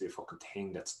literally needs to be a fucking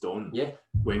thing that's done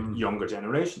with younger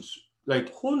generations.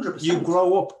 Like 100%. You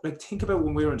grow up, like think about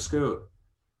when we were in school.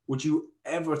 Would you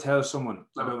ever tell someone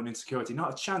about an insecurity?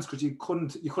 Not a chance, because you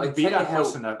couldn't be that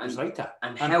person that was like that.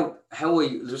 And how I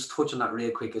just touch on that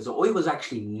real quick is I was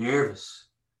actually nervous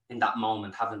in that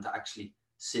moment, having to actually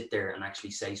sit there and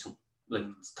actually say something. Like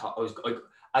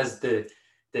as the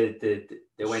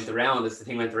went around, as the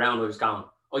thing went around, I was going,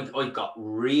 I got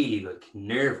really like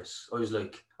nervous. I was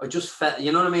like, I just felt,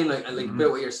 you know what I mean? Like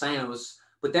about what you're saying,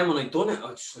 but then when I done it,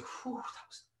 I was just like, whew,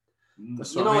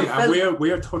 that's what I mean. And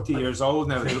we're 30 years old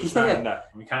now. That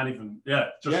we can't even,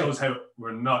 shows how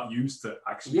we're not used to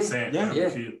actually saying how we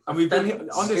feel. And we've been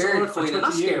on this earth for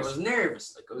 20 years. I was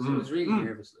nervous. Like I was really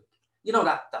nervous. Like, you know,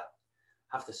 that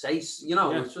have to say, you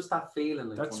know, it's just that feeling.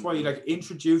 Like, that's why, like,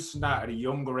 introducing that at a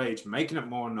younger age, making it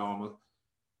more normal.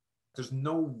 There's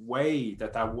no way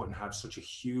that wouldn't have such a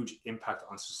huge impact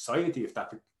on society if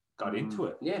that got into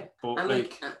it. Yeah, but and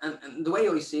and the way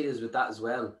I see it is with that as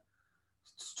well.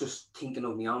 It's just thinking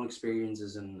of my own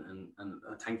experiences, and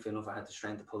thankfully enough, I had the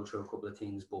strength to pull through a couple of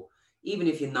things. But even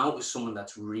if you notice someone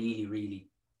that's really, really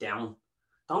down,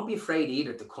 don't be afraid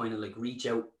either to kind of like reach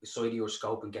out beside of your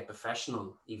scope and get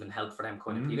professional even help for them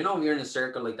kind of people. You know, when you're in a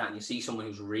circle like that and you see someone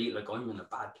who's really like, I'm in a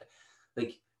bad place,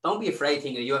 like, don't be afraid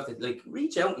thinking you have to like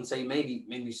reach out and say,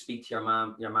 maybe speak to your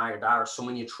mom, your dad, or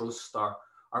someone you trust, or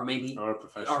maybe, or a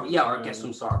professional, or get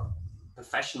some sort of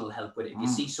professional help with it. If you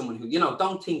see someone who,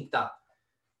 don't think that,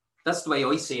 that's the way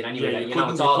I see it anyway. Yeah,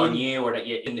 that, it's all on you, or that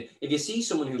if you see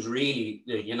someone who's really,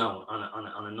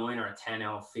 on a 9 or a 10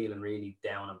 out feeling really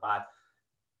down and bad,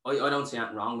 I don't see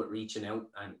anything wrong with reaching out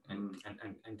and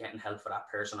getting help for that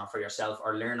person or for yourself,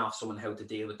 or learn off someone how to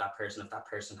deal with that person if that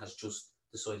person has just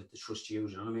decided to trust you.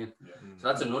 Do you know what I mean? Yeah. So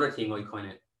that's another thing I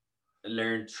kind of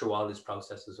learned through all this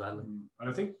process as well. And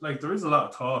I think there is a lot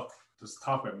of talk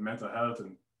about mental health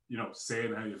and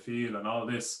saying how you feel and all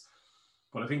this,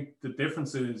 but I think the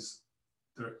difference is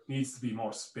there needs to be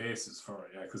more spaces for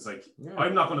it. Because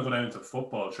I'm not going to go down to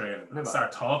football training and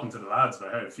start talking to the lads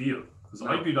about how I feel, because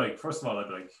I'd be like, first of all, I'd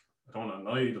be like, I don't want to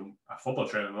annoy them at football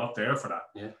training. I'm not there for that.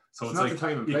 Yeah. So it's like,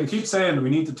 you can keep saying we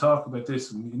need to talk about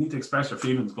this and you need to express your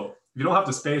feelings, but if you don't have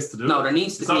the space to do it, there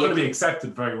needs to it's not going to be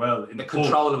acaccepted very well in the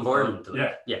controlled environment.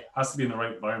 It has to be in the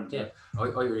right environment. Yeah, I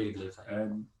really believe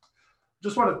that.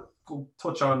 Just want to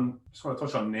touch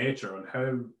on nature and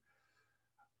how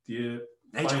do you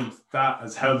find that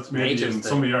has helped maybe in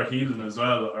some of your healing as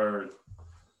well, or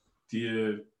do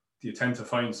you tend to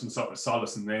find some sort of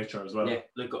solace in nature as well? Yeah,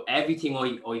 like everything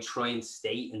I try and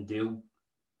state and do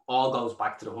all goes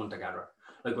back to the hunter-gatherer.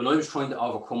 Like when I was trying to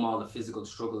overcome all the physical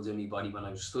struggles in my body, when I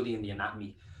was studying the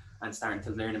anatomy and starting to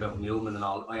learn about movement and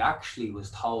all, I actually was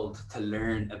told to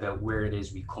learn about where it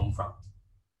is we come from.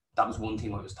 That was one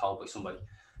thing I was told by somebody,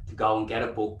 to go and get a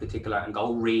book particular and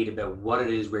go read about what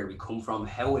it is, where we come from,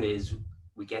 how it is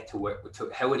we get to where,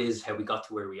 how it is how we got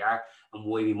to where we are, and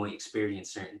why we might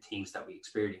experience certain things that we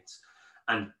experience.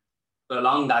 And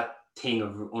along that thing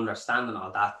of understanding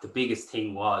all that, the biggest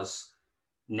thing was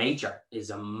nature is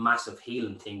a massive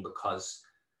healing thing, because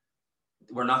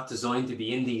we're not designed to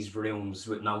be in these rooms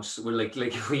with we're like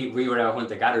if we were out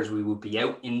hunter-gatherers, we would be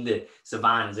out in the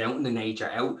savannas, out in the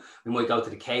nature, we might go to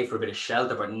the cave for a bit of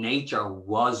shelter, but nature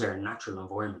was our natural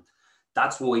environment.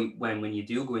 That's why when you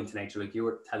do go into nature, like you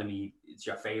were telling me it's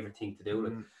your favorite thing to do,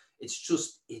 like it's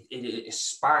just it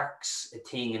sparks a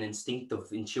thing, an instinctive,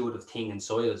 intuitive thing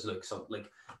inside us. Like, so like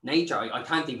nature, I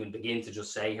can't even begin to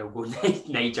just say how good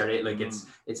nature is. Like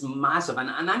it's massive,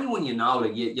 and anyone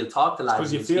like you'll talk to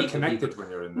lads because you feel connected when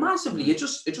you're in there. Massively. It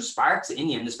just sparks it in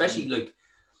you, and especially like,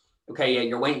 okay, yeah,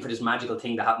 you're waiting for this magical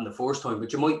thing to happen the first time,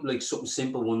 but you might like something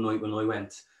simple. One night when I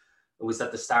went, it was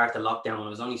at the start of lockdown, and I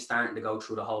was only starting to go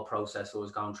through the whole process I was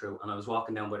going through, and I was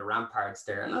walking down by the ramparts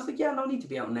there, and I was like, yeah, no need to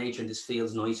be out in nature, and this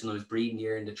feels nice, and I was breathing the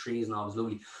air in the trees, and all was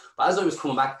lovely. But as I was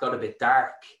coming back, it got a bit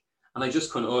dark, and I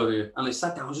just and I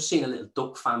sat down, I was just seeing a little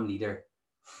duck family there,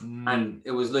 and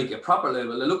it was like a proper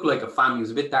level. It looked like a family. It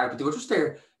was a bit dark, but they were just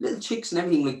there, little chicks and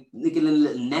everything, like a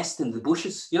little nest in the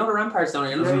bushes. You know the ramparts down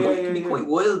there, it can be quite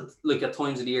wild, like at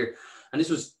times of the year. And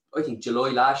this was, I think, July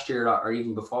last year, or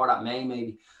even before that, May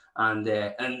maybe. And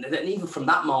then even from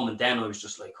that moment, then I was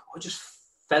just like, I just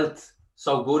felt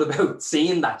so good about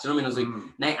seeing that. You know what I mean? I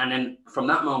was like, and then from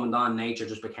that moment on, nature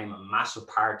just became a massive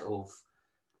part of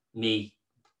me.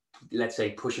 Let's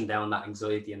say pushing down that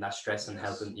anxiety and that stress and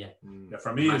helping. Yeah,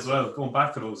 for me as well. Going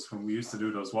back to those when we used to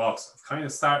do those walks, I've kind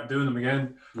of started doing them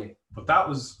again. Yeah. But that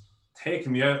was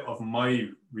taking me out of my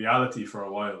reality for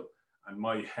a while and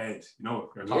my head. You know,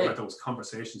 you're talking about those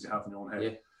conversations you have in your own head. Yeah.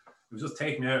 It was just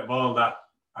taking me out of all that.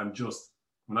 And just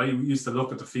when I used to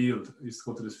look at the field, I used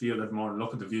to go to this field every morning,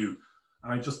 look at the view,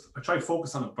 and I try to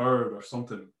focus on a bird or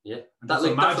something. Yeah. And just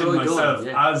imagine myself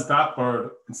as that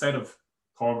bird instead of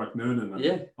Cormac Noonan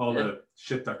and all the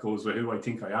shit that goes with who I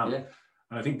think I am. Yeah.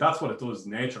 And I think that's what it does.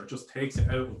 Nature, it just takes it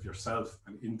out of yourself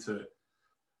and into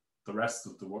the rest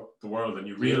of the world. And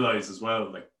you realize as well,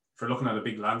 like if you're looking at a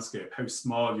big landscape, how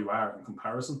small you are in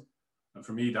comparison. And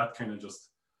for me, that kind of just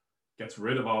gets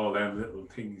rid of all them little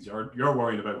things you're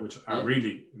worrying about, which are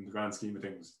really, in the grand scheme of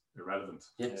things, irrelevant.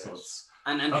 Yeah. So it's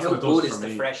and how good is the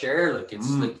fresh air? Like it's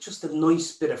like just a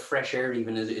nice bit of fresh air.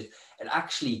 Even as it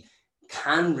actually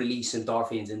can release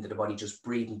endorphins into the body, just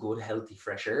breathing good, healthy,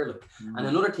 fresh air. Like, and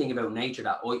another thing about nature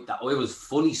that I was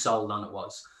fully sold on, it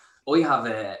was I have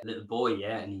a little boy,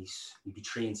 and he'll be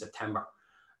 3 in September.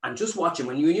 And just watching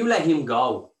when you let him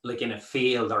go, like in a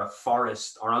field or a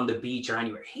forest or on the beach or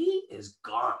anywhere, he is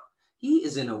gone. He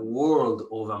is in a world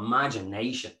of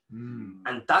imagination.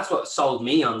 And that's what sold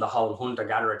me on the whole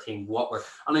hunter-gatherer thing.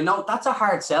 And I know that's a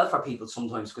hard sell for people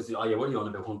sometimes, because, what are you on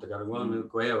about hunter-gatherer? Well, we'll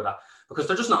go out with that. Because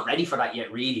they're just not ready for that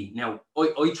yet, really. Now,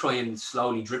 I try and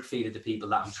slowly drip feed it to people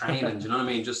that I'm training, do you know what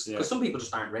I mean? Just because some people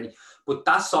just aren't ready. But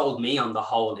that sold me on the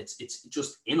whole. It's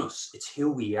just in us. It's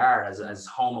who we are as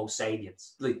Homo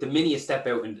sapiens. Like the minute you step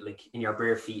out in your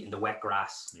bare feet in the wet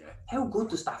grass, how good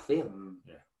does that feel?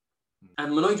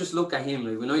 And when I just look at him,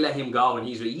 when I let him go, and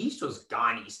he's just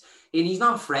gone, and he's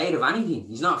not afraid of anything.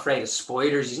 He's not afraid of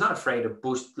spiders. He's not afraid of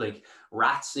bush, like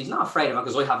rats. He's not afraid of it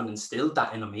because I haven't instilled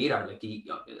that in him either. Like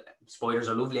spiders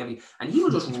are lovely, and he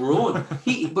will just run.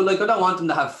 But like I don't want him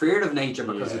to have fear of nature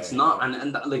because it's not.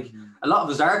 And like a lot of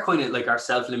us are kind of like our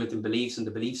self-limiting beliefs and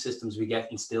the belief systems we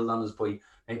get instilled on us by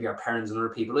maybe our parents and other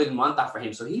people. I didn't want that for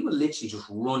him, so he will literally just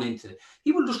run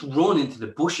into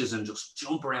the bushes and just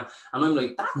jump around. And I'm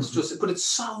like, that is just, but it's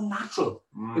so natural.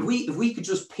 If we could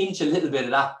just pinch a little bit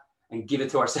of that and give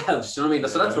it to ourselves, you know what I mean?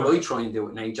 So that's what I try and do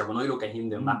with nature when I look at him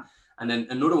doing that. And then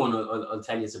another one I'll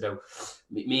tell you is about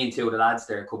me and two of the lads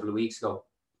there a couple of weeks ago.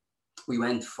 We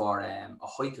went for a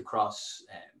hike across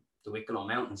the Wicklow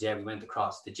Mountains. Yeah, we went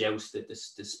across the Joust,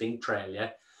 the Spink Trail. Yeah,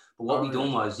 but what we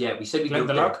done was, we said we'd get up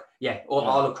there. Yeah,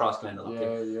 all across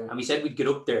Glendalough. Yeah. And we said we'd get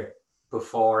up there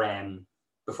before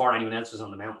anyone else was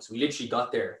on the mountain. So we literally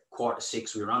got there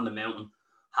 5:45. We were on the mountain,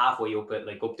 halfway up it,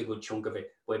 like up the good chunk of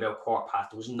it, by about 5:15.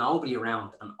 There was nobody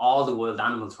around, and all the wild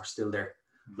animals were still there.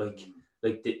 There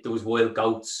was wild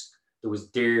goats, there was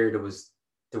deer,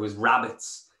 there was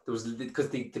rabbits. There was, because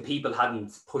the people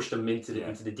hadn't pushed them into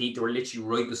the deep. They were literally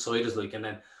right beside us, like. And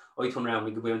then I turned around,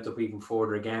 we went up even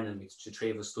further again, and the three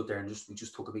of us stood there and we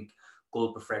just took a big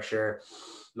gulp of fresh air,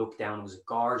 looked down. It was a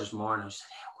gorgeous morning. I just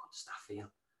said, how good does that feel?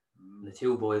 And the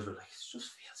two boys were like, it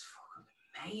just feels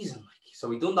fucking amazing. Like, so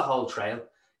we done the whole trail,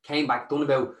 came back, done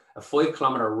about a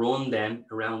 5-kilometer run then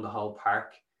around the whole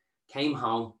park, came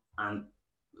home, and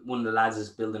one of the lads is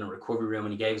building a recovery room,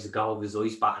 and he gave us a go of his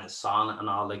ice bath and his sauna and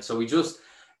all. Like, so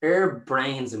our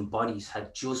brains and bodies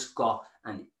had just got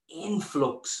an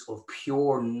influx of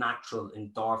pure natural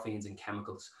endorphins and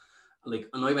chemicals. Like,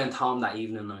 and I went home that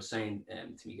evening and I was saying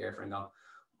to my girlfriend, going, oh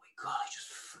my God,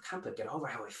 I can't get over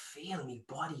how I feel. My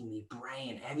body, my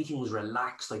brain, everything was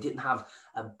relaxed. I didn't have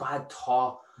a bad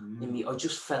thought in me. I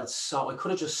just felt I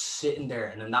could have just sitting there,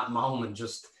 and in that moment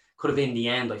just could have been the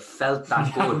end. I felt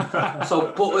that good.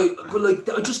 So, but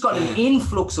I just got an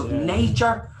influx of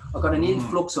nature. I got an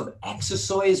influx of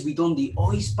exercise. We done the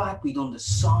ice bath. We done the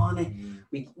sauna.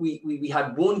 We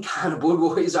had one can of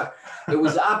Budweiser. It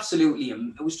was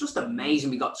it was just amazing.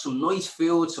 We got some nice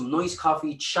food, some nice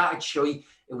coffee, chatted shy.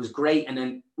 It was great. And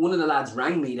then one of the lads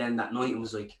rang me then that night and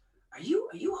was like, are you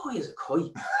high as a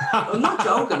kite? I'm not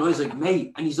joking. I was like,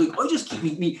 mate. And he's like, I just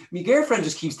keep, my girlfriend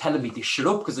just keeps telling me to shut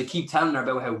up because I keep telling her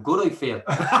about how good I feel.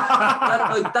 And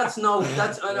I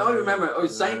remember I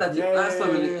was saying that last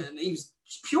time, and he was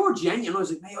pure genuine. I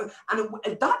was like, mate,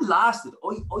 that lasted.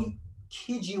 I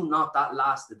kid you not, that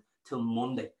lasted till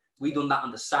Monday. We done that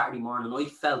on the Saturday morning. I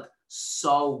felt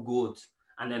so good.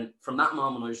 And then from that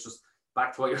moment, I was just,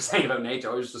 back to what you're saying about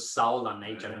nature, I was just sold on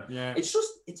nature. Yeah. It's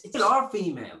our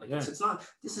female. Like, it's not,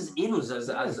 this is in us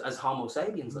as Homo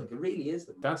sapiens. Like, it really is.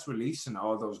 That's releasing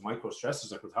all those micro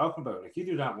stresses like we're talking about. Like, you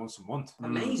do that once a month.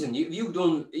 Amazing. You've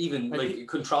done even like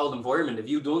controlled environment. Have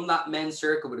you done that men's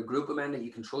circle with a group of men that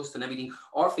you can trust and everything,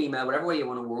 or female, whatever way you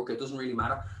want to work, it doesn't really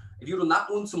matter. If you've done that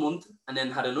once a month and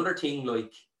then had another thing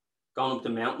like going up the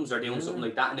mountains or doing something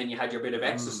like that, and then you had your bit of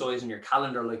exercise in your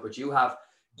calendar like what you have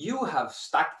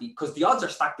stacked because the odds are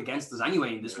stacked against us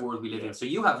anyway in this world we live in. So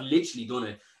you have literally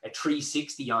done a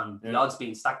 360 on the odds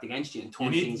being stacked against you and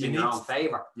turn things in your own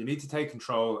favor. You need to take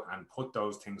control and put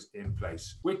those things in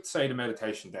place. With, say, the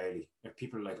meditation daily, if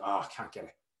people are like, oh, I can't get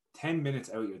it, 10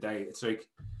 minutes out of your day, it's like,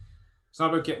 it's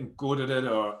not about getting good at it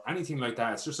or anything like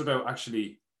that. It's just about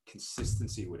actually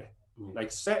consistency with it.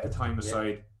 Like, set a time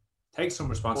aside, take some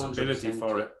responsibility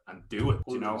for it and do it,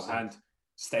 100%. You know, and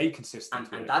stay consistent.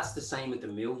 And that's the same with the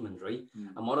movement, right?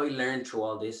 And what I learned through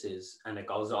all this is, and it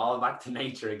goes all back to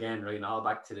nature again, right? And all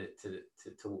back to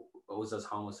us as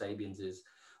Homo sapiens is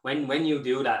when you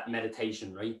do that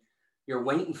meditation, right? You're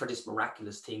waiting for this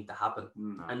miraculous thing to happen,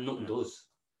 and nothing does.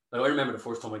 But I remember the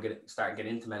first time I started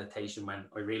getting into meditation when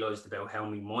I realized about how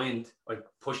my mind, I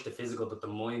pushed the physical, but the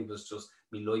mind was just,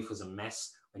 my life was a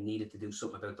mess. I needed to do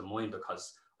something about the mind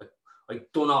because I'd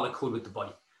done all I could with the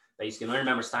body, basically. And I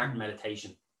remember starting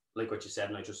meditation, like what you said,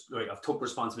 and I've took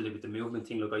responsibility with the movement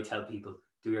thing. Like, I tell people,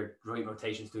 do your right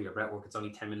rotations, do your breath work. It's only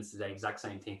 10 minutes a day, exact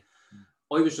same thing.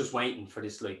 I was just waiting for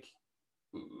this like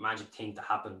magic thing to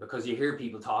happen, because you hear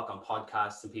people talk on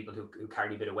podcasts and people who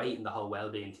carry a bit of weight in the whole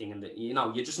well-being thing, and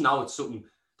you just know it's something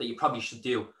that you probably should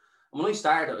do. And when I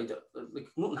started, like,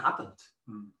 nothing happened.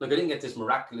 Like, I didn't get this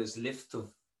miraculous lift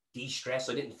of de-stress.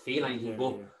 I didn't feel anything,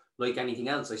 like anything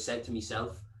else, I said to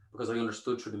myself, because I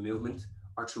understood through the movement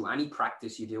or through any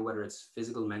practice you do, whether it's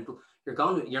physical, mental,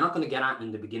 you're not going to get at it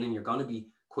in the beginning. You're going to be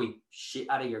quite shit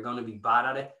at it. You're going to be bad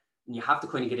at it. And you have to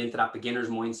kind of get into that beginner's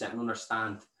mindset and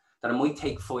understand that it might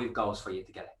take 5 goes for you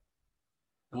to get it.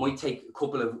 It might take a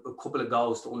couple of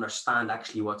goes to understand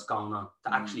actually what's going on,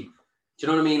 to actually Do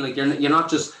you know what I mean? Like you're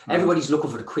not just, everybody's looking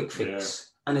for the quick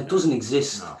fix, and it doesn't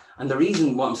exist. No. And the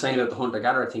reason, what I'm saying about the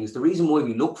hunter-gatherer thing is, the reason why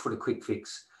we look for the quick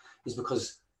fix is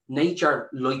because nature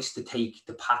likes to take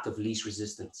the path of least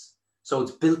resistance. So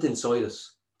it's built inside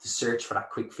us to search for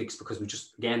that quick fix, because we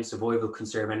just, again, survival,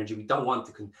 conserve energy. We don't want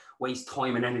to waste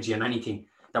time and energy on anything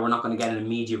that we're not going to get an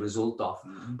immediate result of.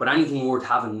 But anything worth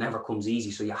having never comes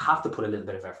easy. So you have to put a little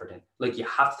bit of effort in. Like, you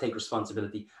have to take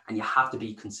responsibility, and you have to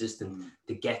be consistent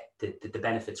to get the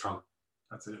benefits from it.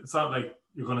 That's it. It's not like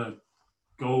you're going to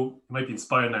go, you might be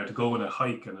inspired now to go on a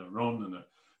hike and a run and a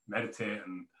meditate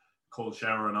and cold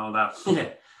shower and all that. Yeah.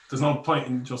 There's no point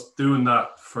in just doing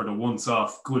that for the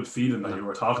once-off good feeling that you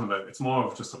were talking about. It's more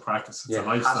of just a practice. It's a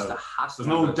lifestyle. There's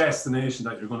no destination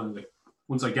that you're going to, like,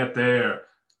 once I get there,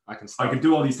 I can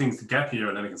do all these things to get here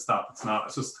and then I can stop. It's not.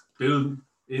 It's just build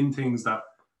in things that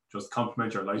just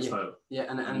complement your lifestyle. Yeah,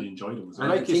 and you enjoy them.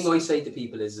 And the thing I say to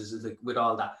people is like, with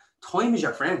all that, time is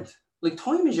your friend. Like,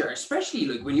 time is especially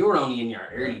like when you're only in your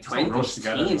early 20s,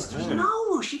 teens, there's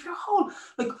no rush. If you're whole,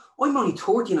 like, I'm only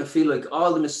 30 and I feel like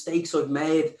all the mistakes I've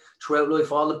made throughout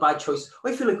life, all the bad choices,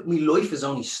 I feel like my life is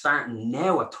only starting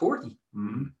now at 30.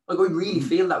 Like, I really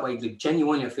feel that way. Like,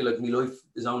 genuinely, I feel like my life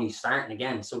is only starting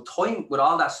again. So time, with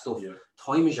all that stuff,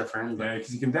 time is your friend. Yeah,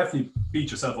 because you can definitely beat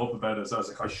yourself up about it. So I was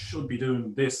like, I should be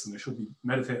doing this and I should be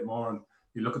meditating more. And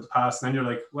you look at the past and then you're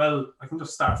like, well, I can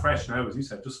just start fresh now, as you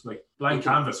said, just like blank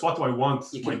canvas. What do I want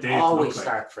my day to look like? You can always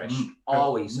start fresh,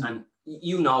 always. And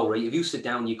you know, right, if you sit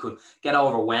down, you could get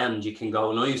overwhelmed. You can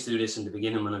go, and I used to do this in the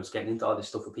beginning when I was getting into all this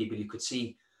stuff with people. You could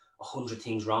see 100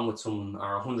 things wrong with someone,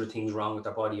 or 100 things wrong with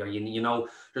their body, or you know,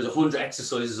 there's 100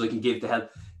 exercises I can give to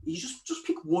help. You just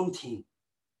pick one thing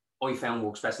I found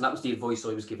works best, and that was the advice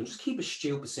I was given. Just keep it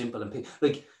stupid simple and pick,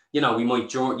 like, you know, we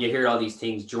might you hear all these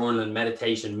things: journaling,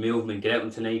 meditation, movement, get out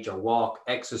into nature, walk,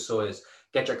 exercise,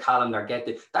 get your calendar,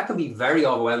 that can be very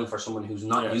overwhelming for someone who's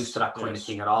not used to that kind of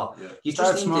thing at all. You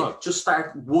just need to just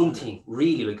start one thing,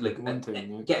 really, like one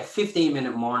thing, get a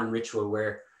 15-minute morning ritual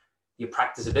where you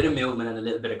practice a bit of movement and a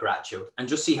little bit of gratitude, and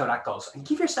just see how that goes. And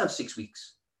give yourself 6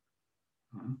 weeks.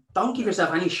 Don't give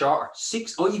yourself any shorter.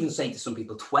 6, I even say to some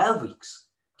people, 12 weeks.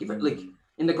 Give it, like,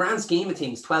 in the grand scheme of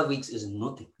things, 12 weeks is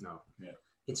nothing. No,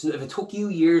 If it took you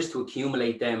years to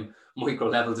accumulate them micro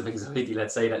levels of anxiety,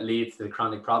 let's say, that lead to the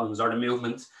chronic problems or the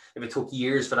movement, if it took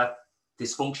years for that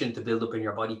dysfunction to build up in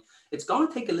your body, it's going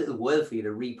to take a little while for you to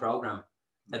reprogram.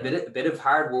 A bit of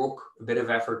hard work, a bit of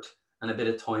effort, and a bit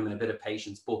of time and a bit of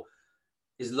patience. But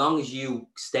as long as you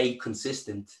stay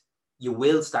consistent, you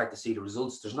will start to see the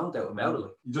results. There's no doubt about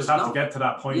it. You just have to get to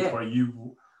that point where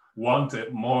you want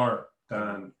it more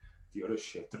than the other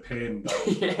shit, the pain.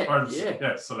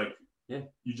 So like, you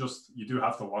do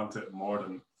have to want it more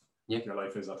than your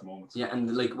life is at the moment. Yeah,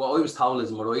 and like what I was told is,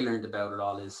 and what I learned about it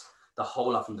all is, the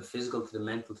whole lot from the physical to the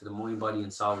mental to the mind, body,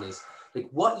 and soul is, like,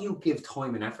 what you give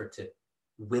time and effort to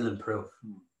will improve.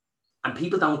 And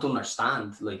people don't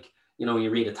understand, like, you know, when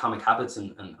you read Atomic Habits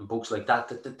and books like that,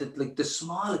 like the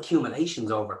small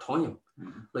accumulations over time,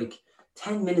 like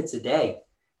 10 minutes a day,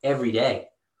 every day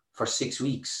for 6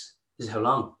 weeks is how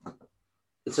long?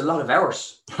 It's a lot of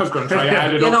hours. I was going to try to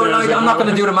add it up. I'm not going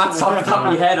to do the maths off the top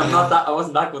of my head. I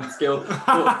wasn't that good at skill.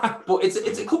 But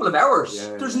it's a couple of hours.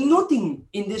 There's nothing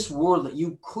in this world that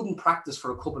you couldn't practice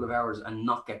for a couple of hours and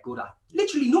not get good at.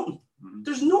 Literally nothing.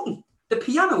 There's nothing. The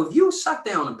piano, if you sat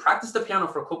down and practiced the piano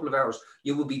for a couple of hours,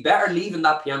 you will be better leaving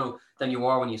that piano than you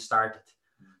were when you started.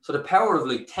 So the power of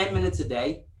like 10 minutes a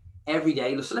day, every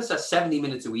day. So let's say 70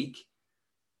 minutes a week.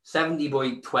 70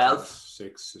 by 12,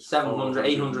 700,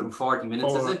 840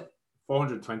 minutes, is it?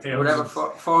 420. Whatever,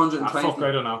 420. Fuck,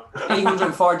 I don't know.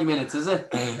 840 minutes, is it?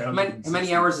 How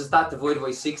many hours is that divided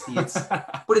by 60? But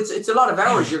it's a lot of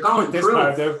hours. You're going to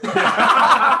improve. You'll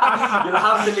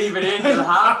have to leave it in. You'll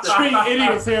have to. 3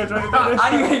 idiots here trying to do this.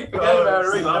 Anyway, forget about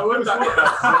it.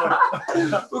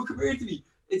 Well, come here to me.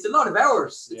 It's a lot of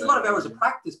hours. It's a lot of hours of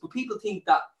practice. But people think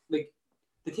that, like,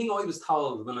 the thing I was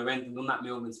told when I went and done that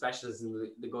movement specialist, and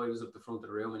the guy was up the front of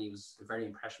the room, and he was a very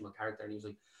impressionable character, and he was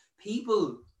like,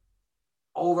 people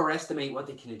overestimate what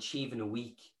they can achieve in a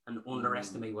week and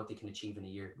underestimate what they can achieve in a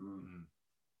year.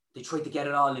 They try to get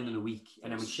it all in a week,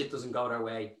 and then when shit doesn't go their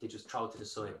way, they just throw it to the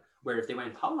side. Where if they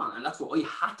went, hold on, and that's what I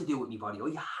had to do with my body.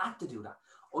 I had to do that.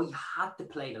 I had to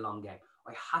play the long game.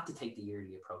 I had to take the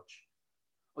yearly approach.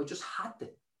 I just had to.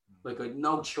 Like, I had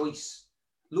no choice.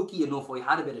 Lucky enough, I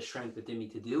had a bit of strength within me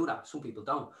to do that. Some people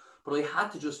don't. But I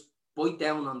had to just bite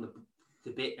down on the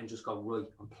bit and just go, right,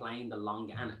 I'm playing the long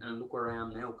game. And look where I am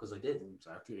now, because I did.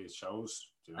 Exactly. It shows.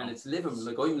 You know. And it's living.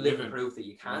 Like, I'm living proof that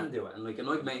you can do it. And like, and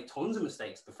I've made tons of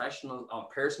mistakes, professional or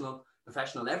personal,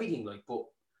 professional, everything. Like, but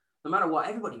No matter what,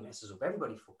 everybody messes up.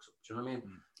 Everybody fucks up. Do you know what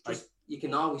I mean? You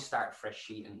can always start a fresh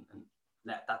sheet and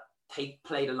let that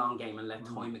play the long game and let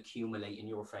time accumulate in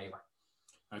your favour.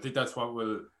 I think that's what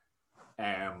will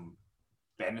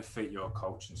benefit your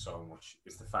coaching so much,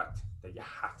 is the fact that you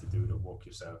have to do the work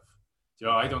yourself. You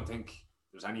know, I don't think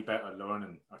there's any better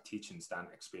learning or teaching than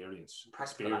experience.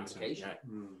 Practical application.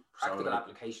 Practical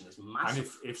application is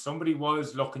massive. And if somebody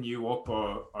was looking you up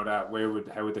or that,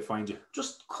 how would they find you?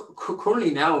 Just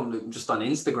currently now, I'm just on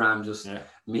Instagram,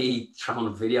 me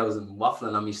throwing videos and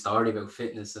waffling on my story about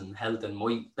fitness and health, and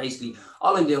basically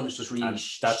all I'm doing is just really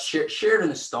sharing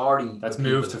a story. That's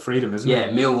Move to Freedom, isn't it? Yeah,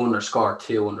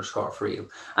 Move_to_freedom.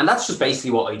 And that's just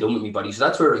basically what I done with my body. So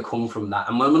that's where I come from that.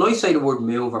 And when I say the word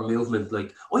move or movement,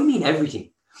 like, I mean everything.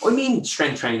 I mean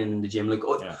strength training in the gym. Like,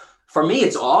 for me,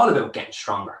 it's all about getting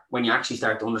stronger. When you actually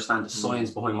start to understand the science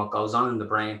behind what goes on in the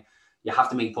brain, you have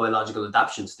to make biological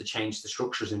adaptations to change the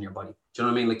structures in your body. Do you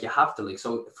know what I mean? Like, you have to, like,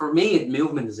 so for me,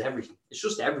 movement is everything. It's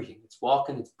just everything. It's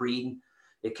walking, it's breathing.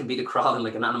 It can be the crawling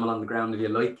like an animal on the ground if you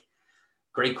like.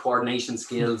 Great coordination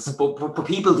skills. but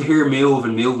people to hear move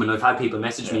and movement, I've had people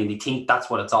message me and they think that's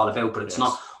what it's all about, but it's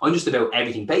not. I'm just about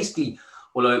everything. Basically,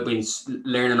 well, I've been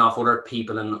learning off other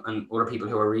people and other people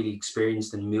who are really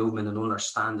experienced in movement and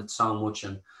understand it so much,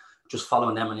 and just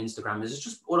following them on Instagram is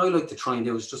just what I like to try and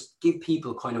do, is just give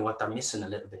people kind of what they're missing a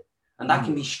little bit. And that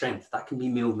can be strength, that can be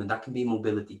movement, that can be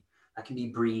mobility, that can be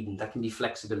breathing, that can be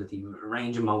flexibility,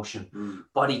 range of motion,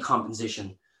 body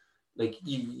composition. Like,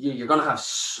 you're going to have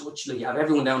such, like, you have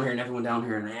everyone down here and everyone down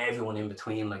here and everyone in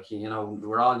between. Like, you know,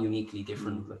 we're all uniquely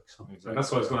different. Like, so. And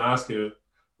that's what I was going to ask you.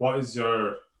 What is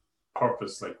your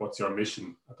purpose? Like, what's your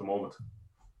mission at the moment?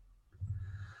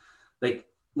 Like,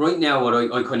 right now, what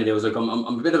I kind of do is, like, I'm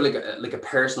a bit of like a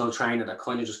personal trainer that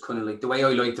kind of just kind of, like, the way I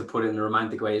like to put it in a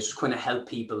romantic way is just kind of help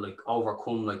people, like,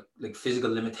 overcome like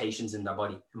physical limitations in their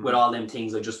body with all them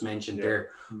things I just mentioned there.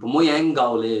 But my end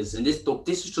goal is, and this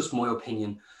is just my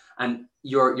opinion, and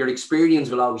your experience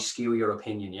will always skew your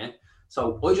opinion. Yeah.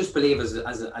 So I just believe as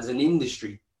an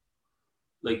industry,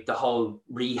 like, the whole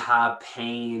rehab,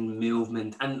 pain,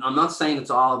 movement, and I'm not saying it's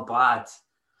all bad.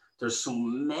 There's some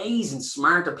amazing,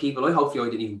 smarter people. Hopefully I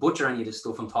didn't even butcher any of this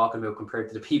stuff I'm talking about compared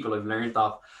to the people I've learned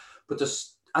off. But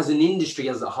just as an industry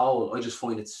as a whole, I just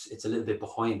find it's a little bit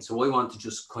behind. So I want to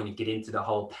just kind of get into the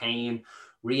whole pain,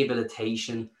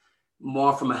 rehabilitation,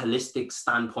 more from a holistic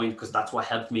standpoint, because that's what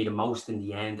helped me the most in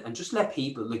the end. And just let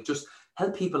people, like, just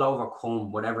help people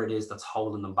overcome whatever it is that's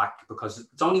holding them back. Because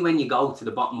it's only when you go to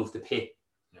the bottom of the pit,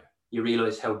 you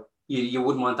realize how you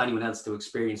wouldn't want anyone else to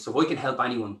experience. So if I can help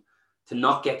anyone to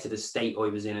not get to the state I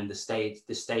was in and the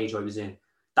stage I was in,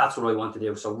 that's what I want to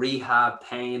do. So rehab,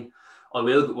 pain, I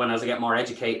will, as I get more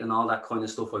educated and all that kind of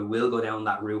stuff, I will go down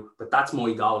that route. But that's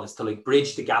my goal, is to, like,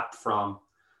 bridge the gap from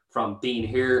being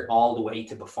here all the way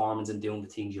to performance and doing the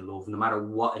things you love, no matter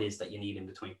what it is that you need in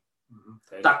between.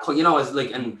 That, you know, as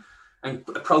like, and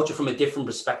approach it from a different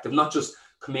perspective, not just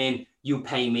come in, you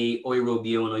pay me, I rub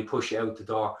you and I push you out the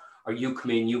door, or you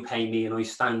come in, you pay me and I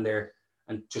stand there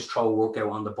and just throw a workout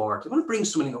on the board. You want to bring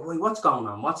someone and go, right, what's going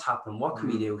on? What's happening? What can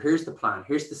we do? Here's the plan.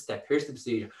 Here's the step. Here's the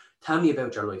procedure. Tell me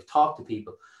about your life. Talk to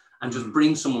people. And just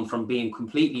bring someone from being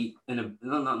completely, in a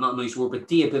not a nice word, but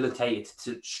debilitated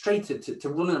to straight to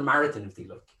running a marathon if they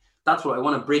like. That's what I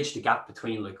want to bridge the gap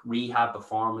between, like, rehab,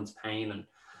 performance, pain, and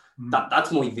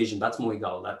that's my vision. That's my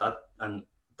goal. And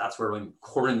that's where I'm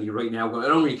currently right now. I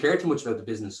don't really care too much about the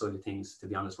business side of things, to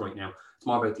be honest, right now. It's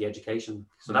more about the education.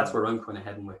 So that's where I'm kind of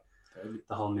heading with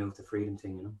the whole Move to Freedom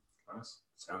thing, you know. Nice.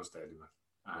 Sounds deadly,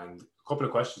 man. And a couple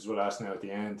of questions we'll ask now at the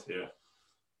end. Yeah.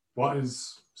 What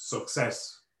is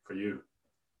success for you?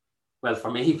 Well,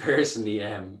 for me personally, I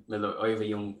have a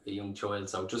young child,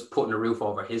 so just putting a roof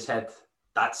over his head,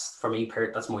 that's for me.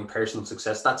 That's my personal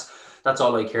success. That's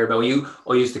all I care about.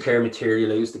 I used to care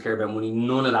material. I used to care about money.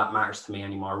 None of that matters to me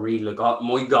anymore. Really, like,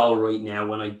 my goal right now,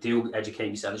 when I do educate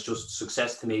myself, is just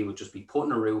success to me would just be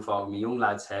putting a roof over my young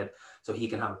lad's head, so he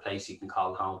can have a place he can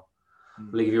call home.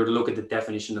 Like, if you were to look at the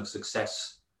definition of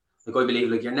success, like, I believe,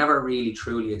 like, you're never really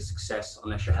truly a success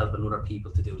unless you're helping other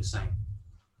people to do the same.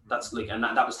 That's like, and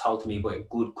that was told to me by a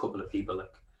good couple of people.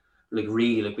 Like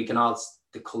really, like, we can all,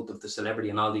 the cult of the celebrity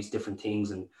and all these different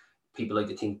things, and people like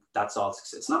to think that's all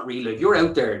success. It's not really. If you're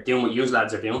out there doing what you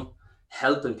lads are doing,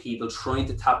 helping people, trying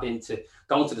to tap into,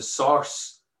 going to the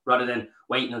source rather than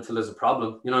waiting until there's a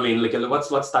problem. You know what I mean? Like,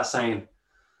 what's that saying?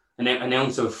 An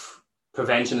ounce of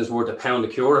prevention is worth a pound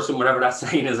of cure, or something, whatever that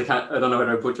saying is. I don't know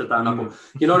whether I butchered that or not, but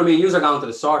you know what I mean? You're going to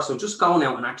the source. So just going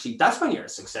out and actually, that's when you're a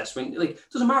success. When, like,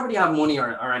 it doesn't matter if you have money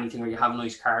or anything, or you have a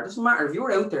nice car. It doesn't matter. If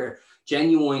you're out there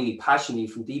genuinely, passionately,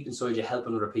 from deep inside you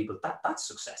helping other people, that's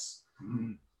success.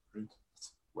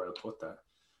 well put that.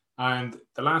 And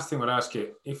the last thing I would ask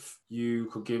you, if you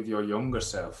could give your younger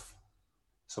self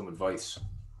some advice.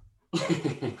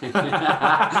 It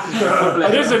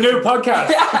is a new podcast.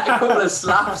 A couple of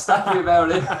slaps at me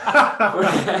about it.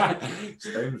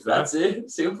 That's it.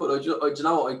 Simple. Do you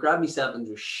know what? I grab myself and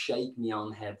just shake my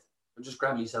own head. I just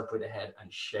grab myself by the head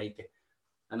and shake it.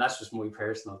 And that's just my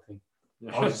personal thing.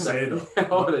 What would you say though?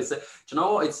 What would I say? Do you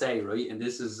know what I'd say, right? And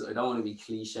this is, I don't want to be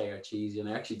cliche or cheesy, and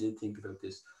I actually did think about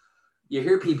this. You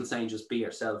hear people saying just be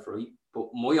yourself, right?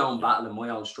 But my own battle and my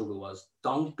own struggle was,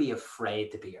 don't be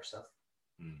afraid to be yourself.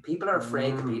 People are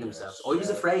afraid to be themselves. I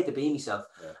was afraid to be myself,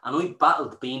 and I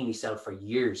battled being myself for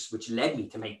years, which led me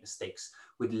to make mistakes,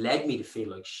 which led me to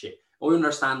feel like shit. I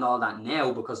understand all that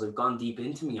now because I've gone deep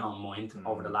into my own mind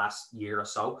over the last year or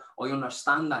so. I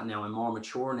understand that now. I'm more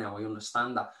mature now. I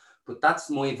understand that. But that's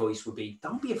my advice would be,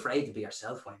 don't be afraid to be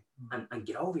yourself, Wayne, and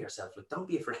get over yourself. Like, don't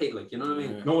be afraid. Like, you know what I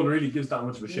mean? No one really gives that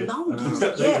much of a shit. No,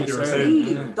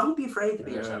 don't be afraid to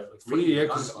be yourself. Like,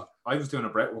 because I was doing a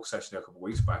breathwork session a couple of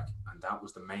weeks back, and that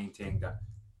was the main thing that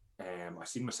I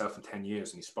seen myself in 10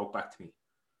 years, and he spoke back to me.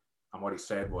 And what he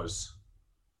said was,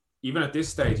 even at this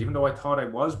stage, even though I thought I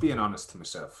was being honest to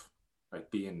myself,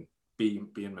 like being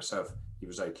myself, he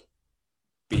was like,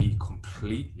 be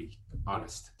completely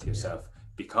honest to yourself.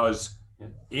 Because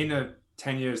in a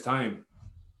 10 years time,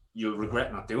 you'll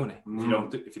regret not doing it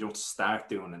if you don't start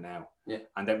doing it now.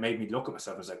 And that made me look at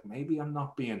myself. I was like, maybe I'm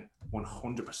not being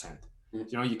 100%. You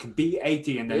know, you can be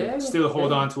 80 and then still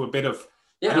hold on to a bit of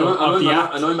the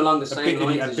act. And I'm along the same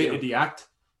lines. A bit of the act.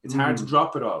 It's hard to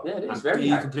drop it all. Yeah, it is very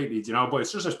hard. Completely, you know, but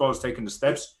it's just, I suppose, taking the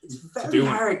steps. It's very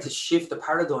hard to shift the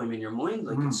paradigm in your mind.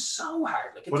 Like, it's so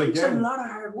hard. Like, it takes a lot of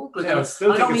hard work. Like, I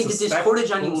don't mean to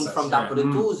discourage anyone from that, but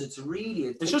it does. It's really,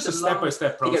 it's just a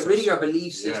step-by-step process. To get rid of your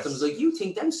belief systems. Like, you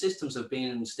think them systems have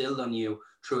been instilled on you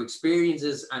through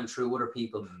experiences and through other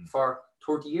people for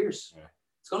 30 years.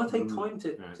 It's going to take time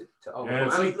to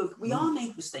overcome. I mean, look, we all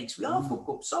make mistakes. We all fuck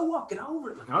up. So what? Get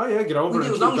over it. Get over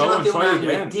it. As long as you're not doing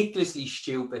anything ridiculously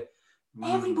stupid.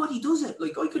 Everybody does it.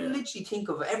 Like, I could literally think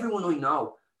of everyone I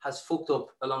know has fucked up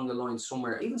along the line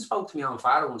somewhere. I even spoke to my own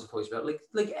father once or twice about it.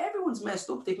 Like everyone's messed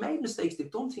up. They've made mistakes.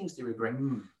 They've done things they regret.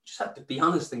 Just have to be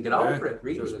honest and get over it.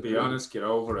 Really, just be honest, get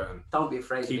over it, and don't be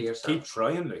afraid to be yourself. Keep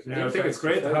trying. Like, I think it's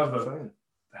great to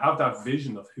have that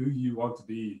vision of who you want to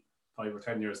be 5 or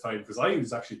 10 years time. Because I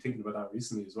was actually thinking about that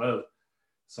recently as well.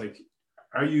 It's like,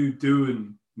 are you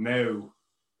doing now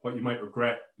what you might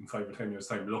regret in 5 or 10 years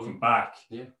time? Looking back,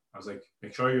 I was like,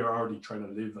 make sure you're already trying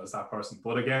to live as that person.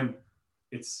 But again,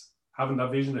 it's having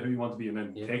that vision of who you want to be, and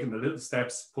then taking the little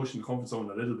steps, pushing the comfort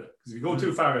zone a little bit. Because if you go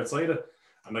too far outside it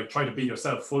and like try to be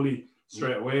yourself fully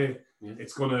straight away,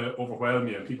 it's gonna overwhelm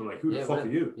you, and people are like, who the fuck are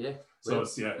you? So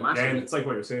it's again, it's like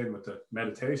what you're saying with the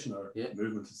meditation or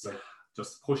movement. It's like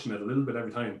just pushing it a little bit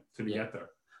every time till you get there.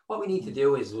 What we need to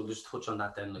do is, we'll just touch on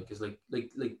that then, like, is like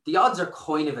the odds are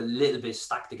kind of a little bit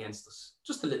stacked against us,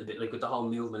 just a little bit, like with the whole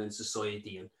movement in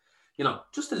society, and you know,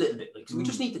 just a little bit, like, so we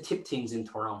just need to tip things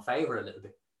into our own favor a little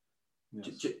bit.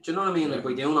 Do you know what I mean? Like,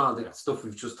 by doing all the stuff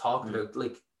we've just talked about,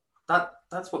 like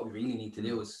that's what we really need to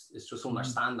do is just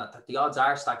understand that the odds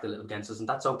are stacked a little against us, and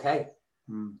that's okay.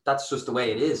 That's just the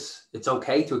way it is. It's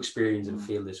okay to experience and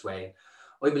feel this way.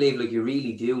 I believe, like, you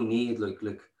really do need like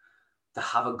to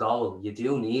have a goal. You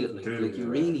do need it, like you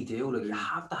really do. Like, you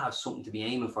have to have something to be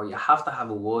aiming for. You have to have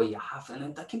a why. You have to,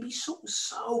 and that can be something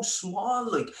so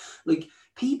small. Like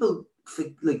people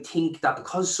like think that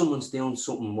because someone's doing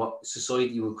something what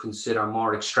society would consider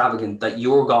more extravagant, that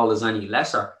your goal is any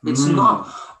lesser. It's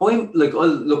not. I'm like, I'll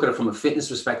look at it from a fitness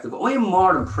perspective. I am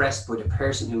more impressed by the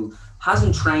person who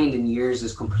hasn't trained in years,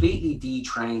 is completely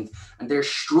detrained, and they're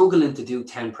struggling to do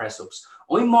 10 press-ups.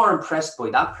 I'm more impressed by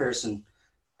that person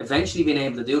eventually being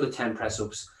able to do the 10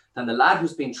 press-ups than the lad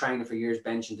who's been training for years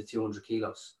benching the 200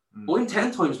 kilos. I'm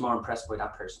 10 times more impressed by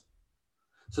that person.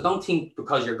 So don't think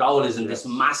because your goal isn't this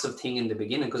massive thing in the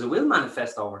beginning, because it will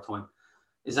manifest over time,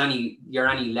 you're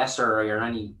any lesser, or you're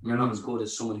not as good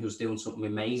as someone who's doing something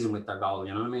amazing with their goal,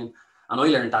 you know what I mean? And I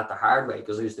learned that the hard way,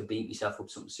 because I used to beat myself up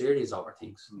something serious over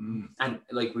things. And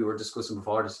like we were discussing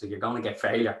before, this, like, you're going to get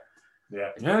failure.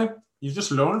 Yeah. You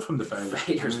just learn from the failure.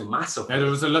 Failure's massive.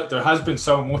 Yeah, there has been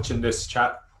so much in this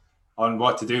chat on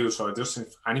what to do. So just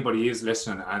if anybody is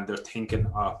listening and they're thinking,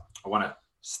 I want to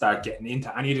start getting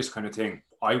into any of this kind of thing,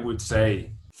 I would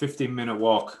say 15-minute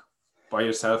walk by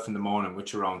yourself in the morning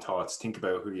with your own thoughts. Think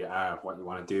about who you are, what you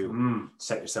want to do.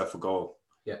 Set yourself a goal.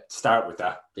 Start with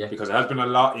that, because there has been a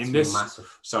lot in this.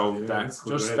 Massive. So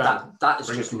that is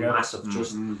just massive.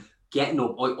 Just getting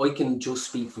up, I can just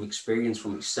speak from experience,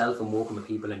 from myself and working with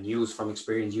people, and use from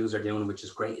experience you are doing, which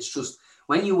is great. It's just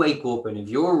when you wake up and if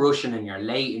you're rushing and you're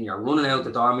late and you're running out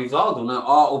the door, and we've all done it,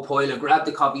 autopilot, grab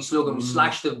the coffee slug and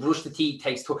slash the brush the teeth,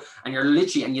 takes two, and you're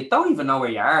literally, and you don't even know where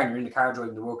you are, and you're in the car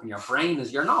driving to work, and your brain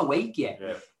is, you're not awake yet.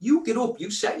 Yeah. You get up, you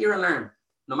set your alarm,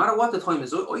 no matter what the time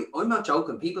is. I'm not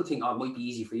joking. People think, it might be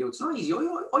easy for you. It's not easy.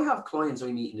 I have clients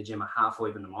I meet in the gym at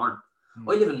 5:30 in the morning.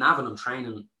 I live in Navan. I'm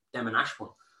training them in Ashbourne.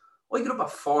 I get up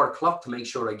at 4 o'clock to make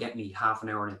sure I get me half an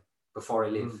hour in before I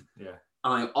leave. Yeah.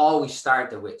 And I always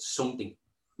start it with something.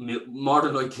 More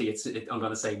than likely, I'm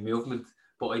going to say movement,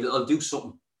 but I'll do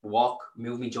something. Walk,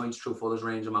 move my joints through fullest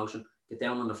range of motion, get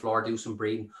down on the floor, do some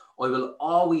breathing. I will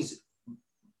always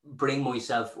bring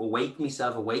myself, awake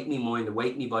my mind,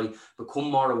 awake my body,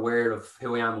 become more aware of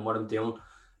who I am and what I'm doing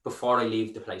before I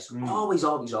leave the place. Always.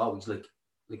 Like,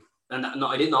 and no,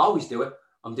 I didn't always do it.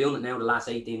 I'm doing it now the last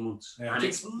 18 months. Yeah, and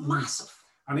it's massive.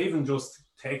 And even just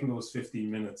taking those 15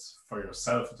 minutes for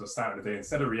yourself at the start of the day,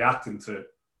 instead of reacting to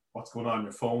what's going on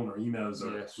your phone or emails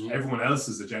or everyone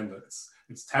else's agenda,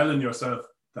 it's telling yourself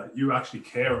that you actually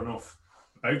care enough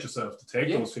about yourself to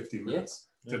take those 15 minutes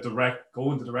to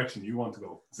go in the direction you want to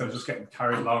go, instead of just getting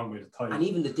carried along with the time. And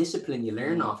even the discipline you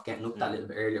learn off getting up that little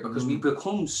bit earlier, because we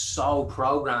become so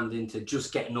programmed into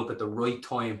just getting up at the right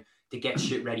time to get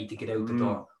shit ready to get out the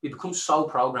door. We become so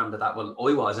programmed that, well,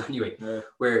 I was anyway,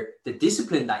 where the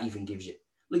discipline that even gives you,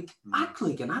 like, act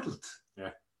like an adult. Yeah,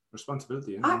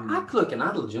 responsibility. Act like an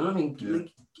adult, you know what I mean? Yeah.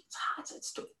 Like,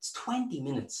 it's 20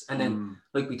 minutes. And then,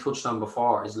 like we touched on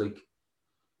before, is like,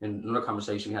 in another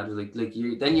conversation we had, was like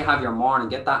then you have your morning,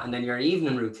 get that, and then your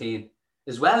evening routine,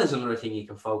 as well as another thing you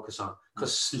can focus on,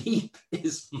 because sleep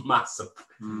is massive.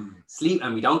 Sleep,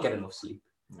 and we don't get enough sleep.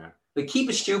 Yeah. Like, keep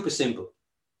it stupid simple.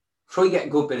 Try get a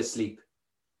good bit of sleep.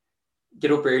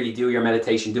 Get up early, do your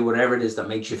meditation, do whatever it is that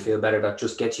makes you feel better, that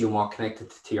just gets you more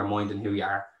connected to your mind and who you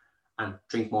are, and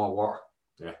drink more water.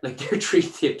 Yeah. Like, there are 3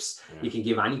 tips you can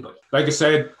give anybody. Like I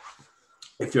said,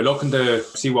 if you're looking to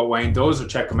see what Wayne does or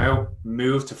check him out,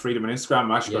 move to Freedom on Instagram.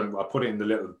 I'm actually I'll put it in the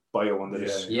little bio under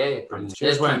this. Yeah.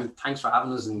 Cheers, Wayne. Thanks for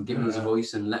having us and giving us a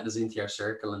voice and letting us into your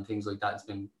circle and things like that. It's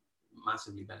been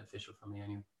massively beneficial for me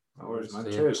anyway. No worries, man.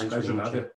 Cheers. Pleasure,